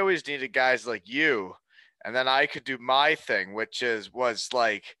 which I always needed guys like you, and then I could do my thing, which was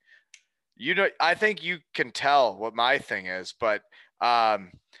like I think you can tell what my thing is, but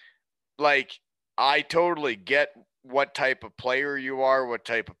um like I totally get what type of player you are, what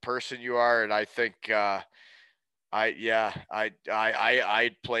type of person you are, and I think I'd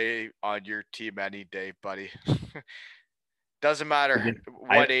play on your team any day, buddy. Doesn't matter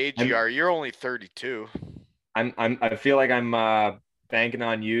I, what age you I'm, are. You're only 32. I feel like I'm banking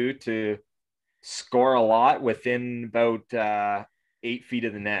on you to score a lot within about 8 feet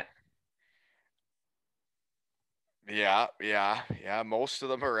of the net. Yeah. Most of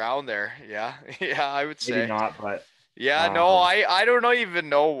them around there. Yeah, yeah. I would Maybe say. not, but Yeah, no, I don't even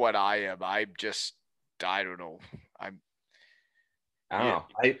know what I am. I don't know. I don't Yeah.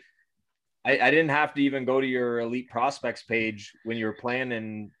 know. I didn't have to even go to your elite prospects page when you were playing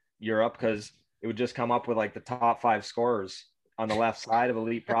in Europe because it would just come up with like the top 5 scorers on the left side of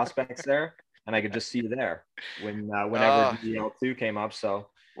elite prospects there, and I could just see you there whenever DEL2 came up. So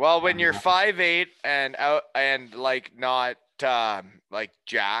Well, when you're 5'8" and out and like not like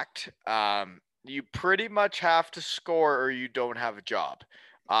jacked, you pretty much have to score or you don't have a job.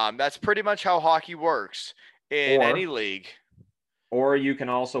 That's pretty much how hockey works in any league. Or you can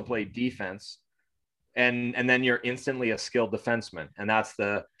also play defense, and then you're instantly a skilled defenseman, and that's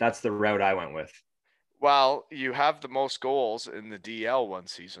the route I went with. Well, you have the most goals in the DL one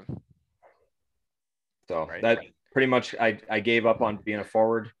season. So right? That pretty much I gave up on being a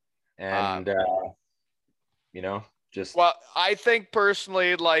forward, and just. Well, I think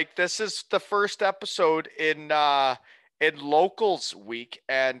personally, like this is the first episode in Locals Week,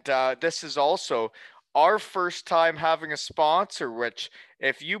 and this is also our first time having a sponsor. Which,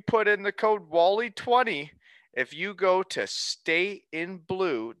 if you put in the code Wally20, if you go to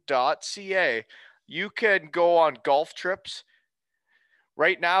stayinblue.ca, you can go on golf trips.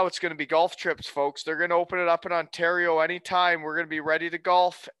 Right now, it's going to be golf trips, folks. They're going to open it up in Ontario anytime. We're going to be ready to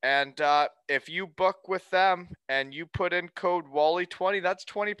golf. And if you book with them and you put in code Wally20, that's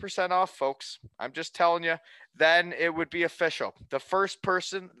 20% off, folks. I'm just telling you. Then it would be official. The first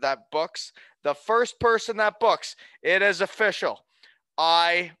person that books, it is official.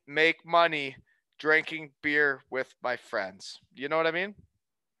 I make money drinking beer with my friends. You know what I mean?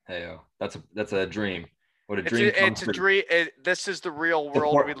 Hey, that's a dream. What a dream! It's a dream. This is the real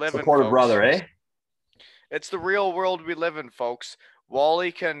world we live in. Support a brother, eh? It's the real world we live in, folks.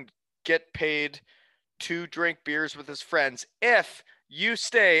 Wally can get paid to drink beers with his friends if you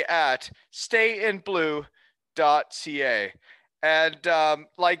stay at stayinblue.ca. And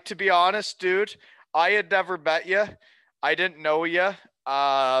like, to be honest, dude, I had never met you. I didn't know you.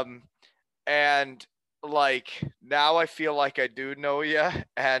 And like now I feel like I do know you,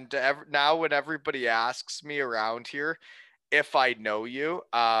 and now when everybody asks me around here if I know you,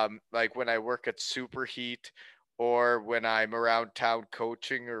 like when I work at Superheat or when I'm around town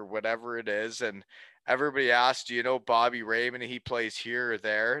coaching or whatever it is, and everybody asks, do you know Bobby Raymond? He plays here or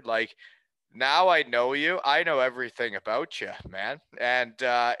there. Like now I know you. I know everything about you, man, and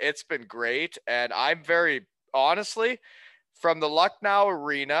it's been great. And I'm very honestly from the Lucknow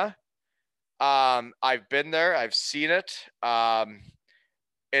Arena. I've been there. I've seen it.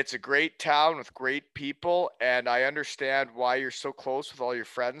 It's a great town with great people, and I understand why you're so close with all your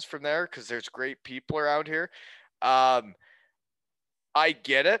friends from there because there's great people around here. I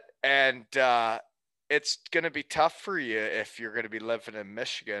get it, and it's going to be tough for you if you're going to be living in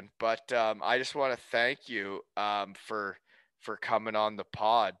Michigan. But I just want to thank you for coming on the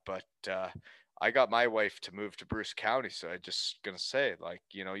pod. But I got my wife to move to Bruce County, so I just gonna say, like,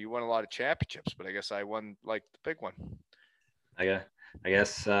 you know, you won a lot of championships, but I guess I won like the big one. I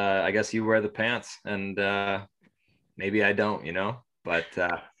guess you wear the pants, and maybe I don't, you know. But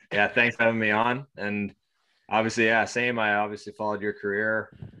yeah, thanks for having me on. And obviously, yeah, same. I obviously followed your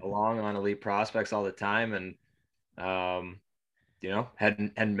career along on Elite Prospects all the time, and you know,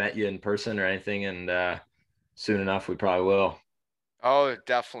 hadn't met you in person or anything, and soon enough we probably will. Oh,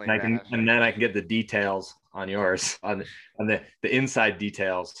 definitely. And then I can get the details on yours, on the inside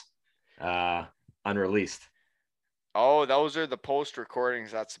details, unreleased. Oh, those are the post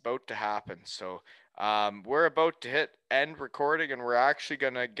recordings that's about to happen. So we're about to hit end recording, and we're actually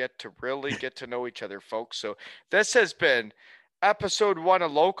gonna get to really get to know each other, folks. So this has been episode 1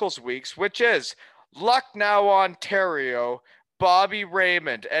 of Locals Weeks, which is Lucknow, Ontario, Bobby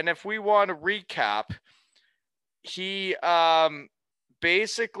Raymond. And if we want to recap, he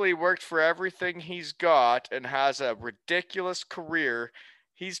basically worked for everything he's got and has a ridiculous career.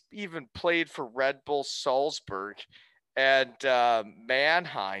 He's even played for Red Bull Salzburg and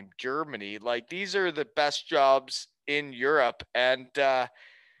Mannheim, Germany. Like, these are the best jobs in Europe. And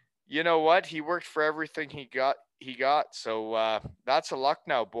you know what? He worked for everything he got. So that's a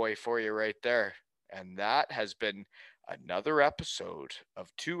Lucknow boy for you right there. And that has been another episode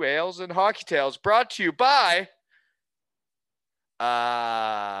of Two Ales and Hockey Tales, brought to you by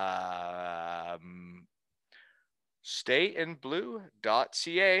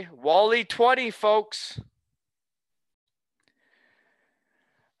stayinblue.ca. Wally20, folks.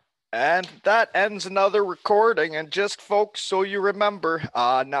 And that ends another recording. And just, folks, so you remember,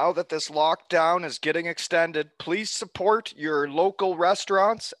 now that this lockdown is getting extended, please support your local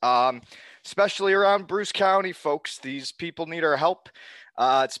restaurants, especially around Bruce County, folks. These people need our help.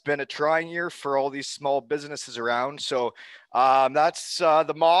 It's been a trying year for all these small businesses around. So that's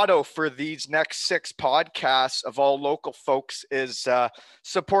the motto for these next 6 podcasts of all local folks is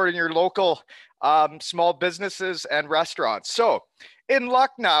supporting your local small businesses and restaurants. So in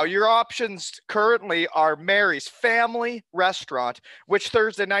Lucknow, your options currently are Mary's Family Restaurant, which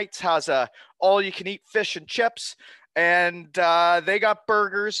Thursday nights has a all-you-can-eat fish and chips. And they got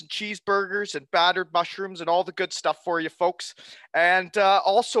burgers and cheeseburgers and battered mushrooms and all the good stuff for you folks. And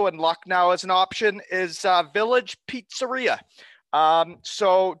also in Lucknow as an option is Village Pizzeria.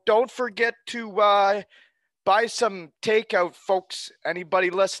 So don't forget to buy some takeout, folks. Anybody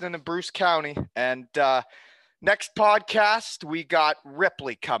listening in Bruce County. And next podcast, we got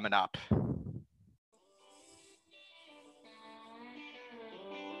Ripley coming up.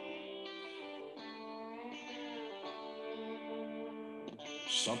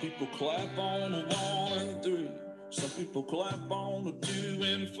 Some people clap on a 1 and 3. Some people clap on a 2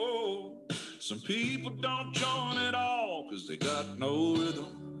 and 4. Some people don't join at all because they got no rhythm,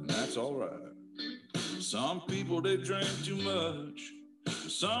 and that's all right. Some people, they drink too much.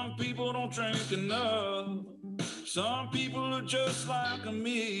 Some people don't drink enough. Some people are just like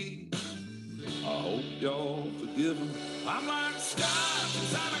me. I hope y'all forgive them. I'm like stars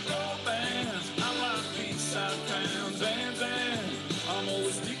inside a gold bands. I'm like peace-out towns, Vans, and I'm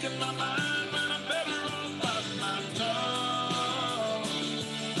always speaking my mind, man. I'm better off biting my tongue.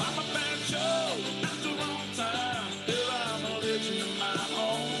 I'm a bad show at the wrong time. Till I'm a legend in my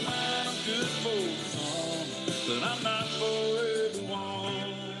own mind. I'm good for some, but I'm not.